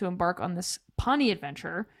team to embark on this punny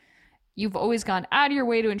adventure. You've always gone out of your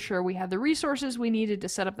way to ensure we had the resources we needed to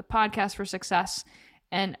set up the podcast for success,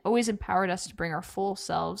 and always empowered us to bring our full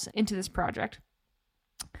selves into this project.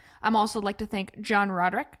 I'm also like to thank John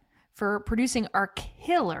Roderick for producing our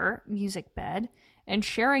killer music bed and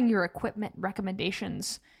sharing your equipment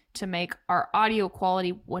recommendations to make our audio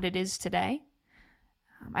quality what it is today.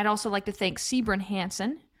 I'd also like to thank Sebron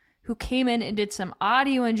Hansen, who came in and did some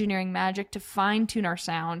audio engineering magic to fine-tune our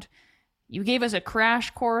sound. You gave us a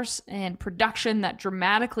crash course in production that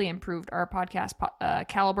dramatically improved our podcast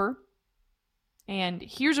caliber. And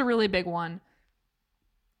here's a really big one.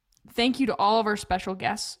 Thank you to all of our special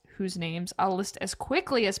guests, whose names I'll list as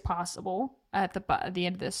quickly as possible at the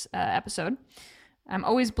end of this episode. I'm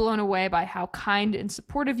always blown away by how kind and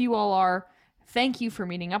supportive you all are. Thank you for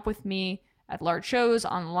meeting up with me at large shows,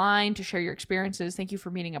 online, to share your experiences. Thank you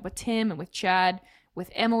for meeting up with Tim and with Chad,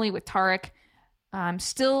 with Emily, with Tarek. I'm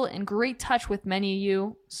still in great touch with many of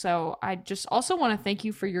you, so I just also want to thank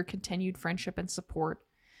you for your continued friendship and support.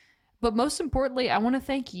 But most importantly, I want to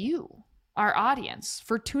thank you, our audience,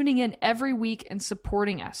 for tuning in every week and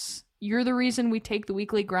supporting us. You're the reason we take the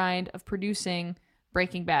weekly grind of producing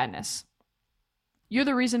Breaking Badness. You're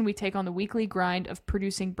the reason we take on the weekly grind of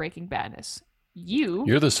producing Breaking Badness.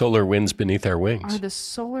 You're the solar winds beneath our wings. Are the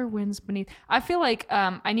solar winds beneath. I feel like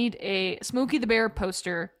I need a Smokey the Bear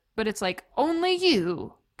poster, but it's like, only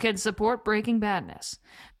you can support Breaking Badness.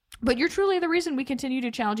 But you're truly the reason we continue to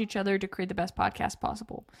challenge each other to create the best podcast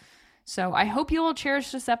possible. So I hope you all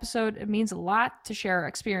cherish this episode. It means a lot to share our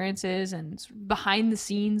experiences and behind the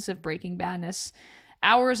scenes of Breaking Badness.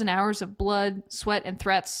 Hours and hours of blood, sweat, and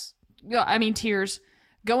tears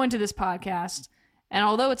go into this podcast. And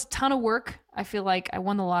although it's a ton of work, I feel like I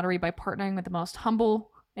won the lottery by partnering with the most humble,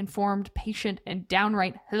 informed, patient, and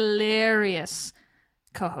downright hilarious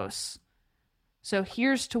co-hosts. So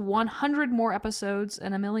here's to 100 more episodes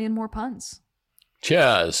and a million more puns.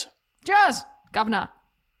 Cheers. Cheers, Governor.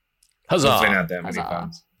 Huzzah. Hopefully not that many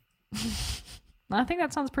puns. I think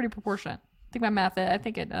that sounds pretty proportionate. I think my math,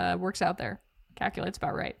 it works out there. Calculates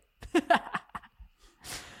about right. All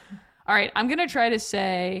right, I'm going to try to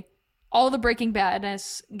say all the Breaking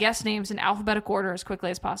Badness guest names in alphabetical order as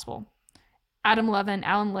quickly as possible. Adam Levin,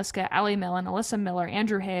 Alan Liska, Ali Millen, Alyssa Miller,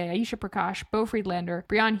 Andrew Hay, Aisha Prakash, Beau Friedlander,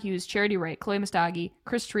 Brian Hughes, Charity Wright, Chloe Mustagi,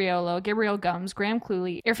 Chris Triolo, Gabrielle Gums, Graham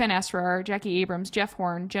Cluley, Irfan Asrar, Jackie Abrams, Jeff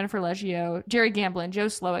Horn, Jennifer Leggio, Jerry Gamblin, Joe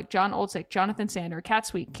Slowick, John Olczyk, Jonathan Sander, Kat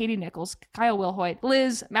Sweet, Katie Nichols, Kyle Wilhoit,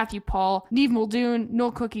 Liz, Matthew Paul, Neve Muldoon,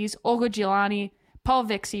 Noel Cookies, Olga Giolani, Paul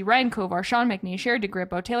Vixie, Ryan Kovar, Sean McNee, Sherry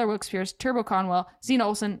DeGrippo, Taylor Wilkes-Pierce, Turbo Conwell, Zena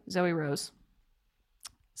Olsen, Zoe Rose.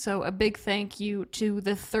 So a big thank you to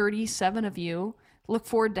the 37 of you. Look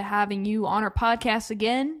forward to having you on our podcast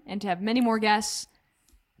again and to have many more guests.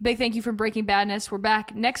 Big thank you from Breaking Badness. We're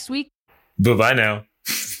back next week. Bye-bye now.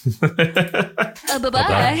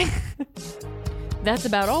 Bye-bye. That's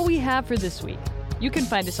about all we have for this week. You can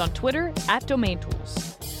find us on Twitter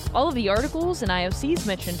 @DomainTools. All of the articles and IOCs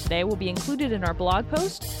mentioned today will be included in our blog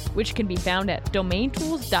post, which can be found at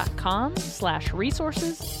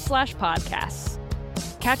domaintools.com/resources/podcasts.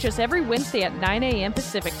 Catch us every Wednesday at 9 a.m.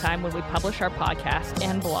 Pacific time when we publish our podcast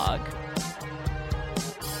and blog.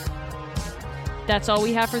 That's all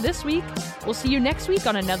we have for this week. We'll see you next week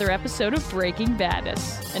on another episode of Breaking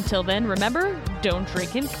Badness. Until then, remember, don't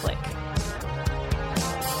drink and click.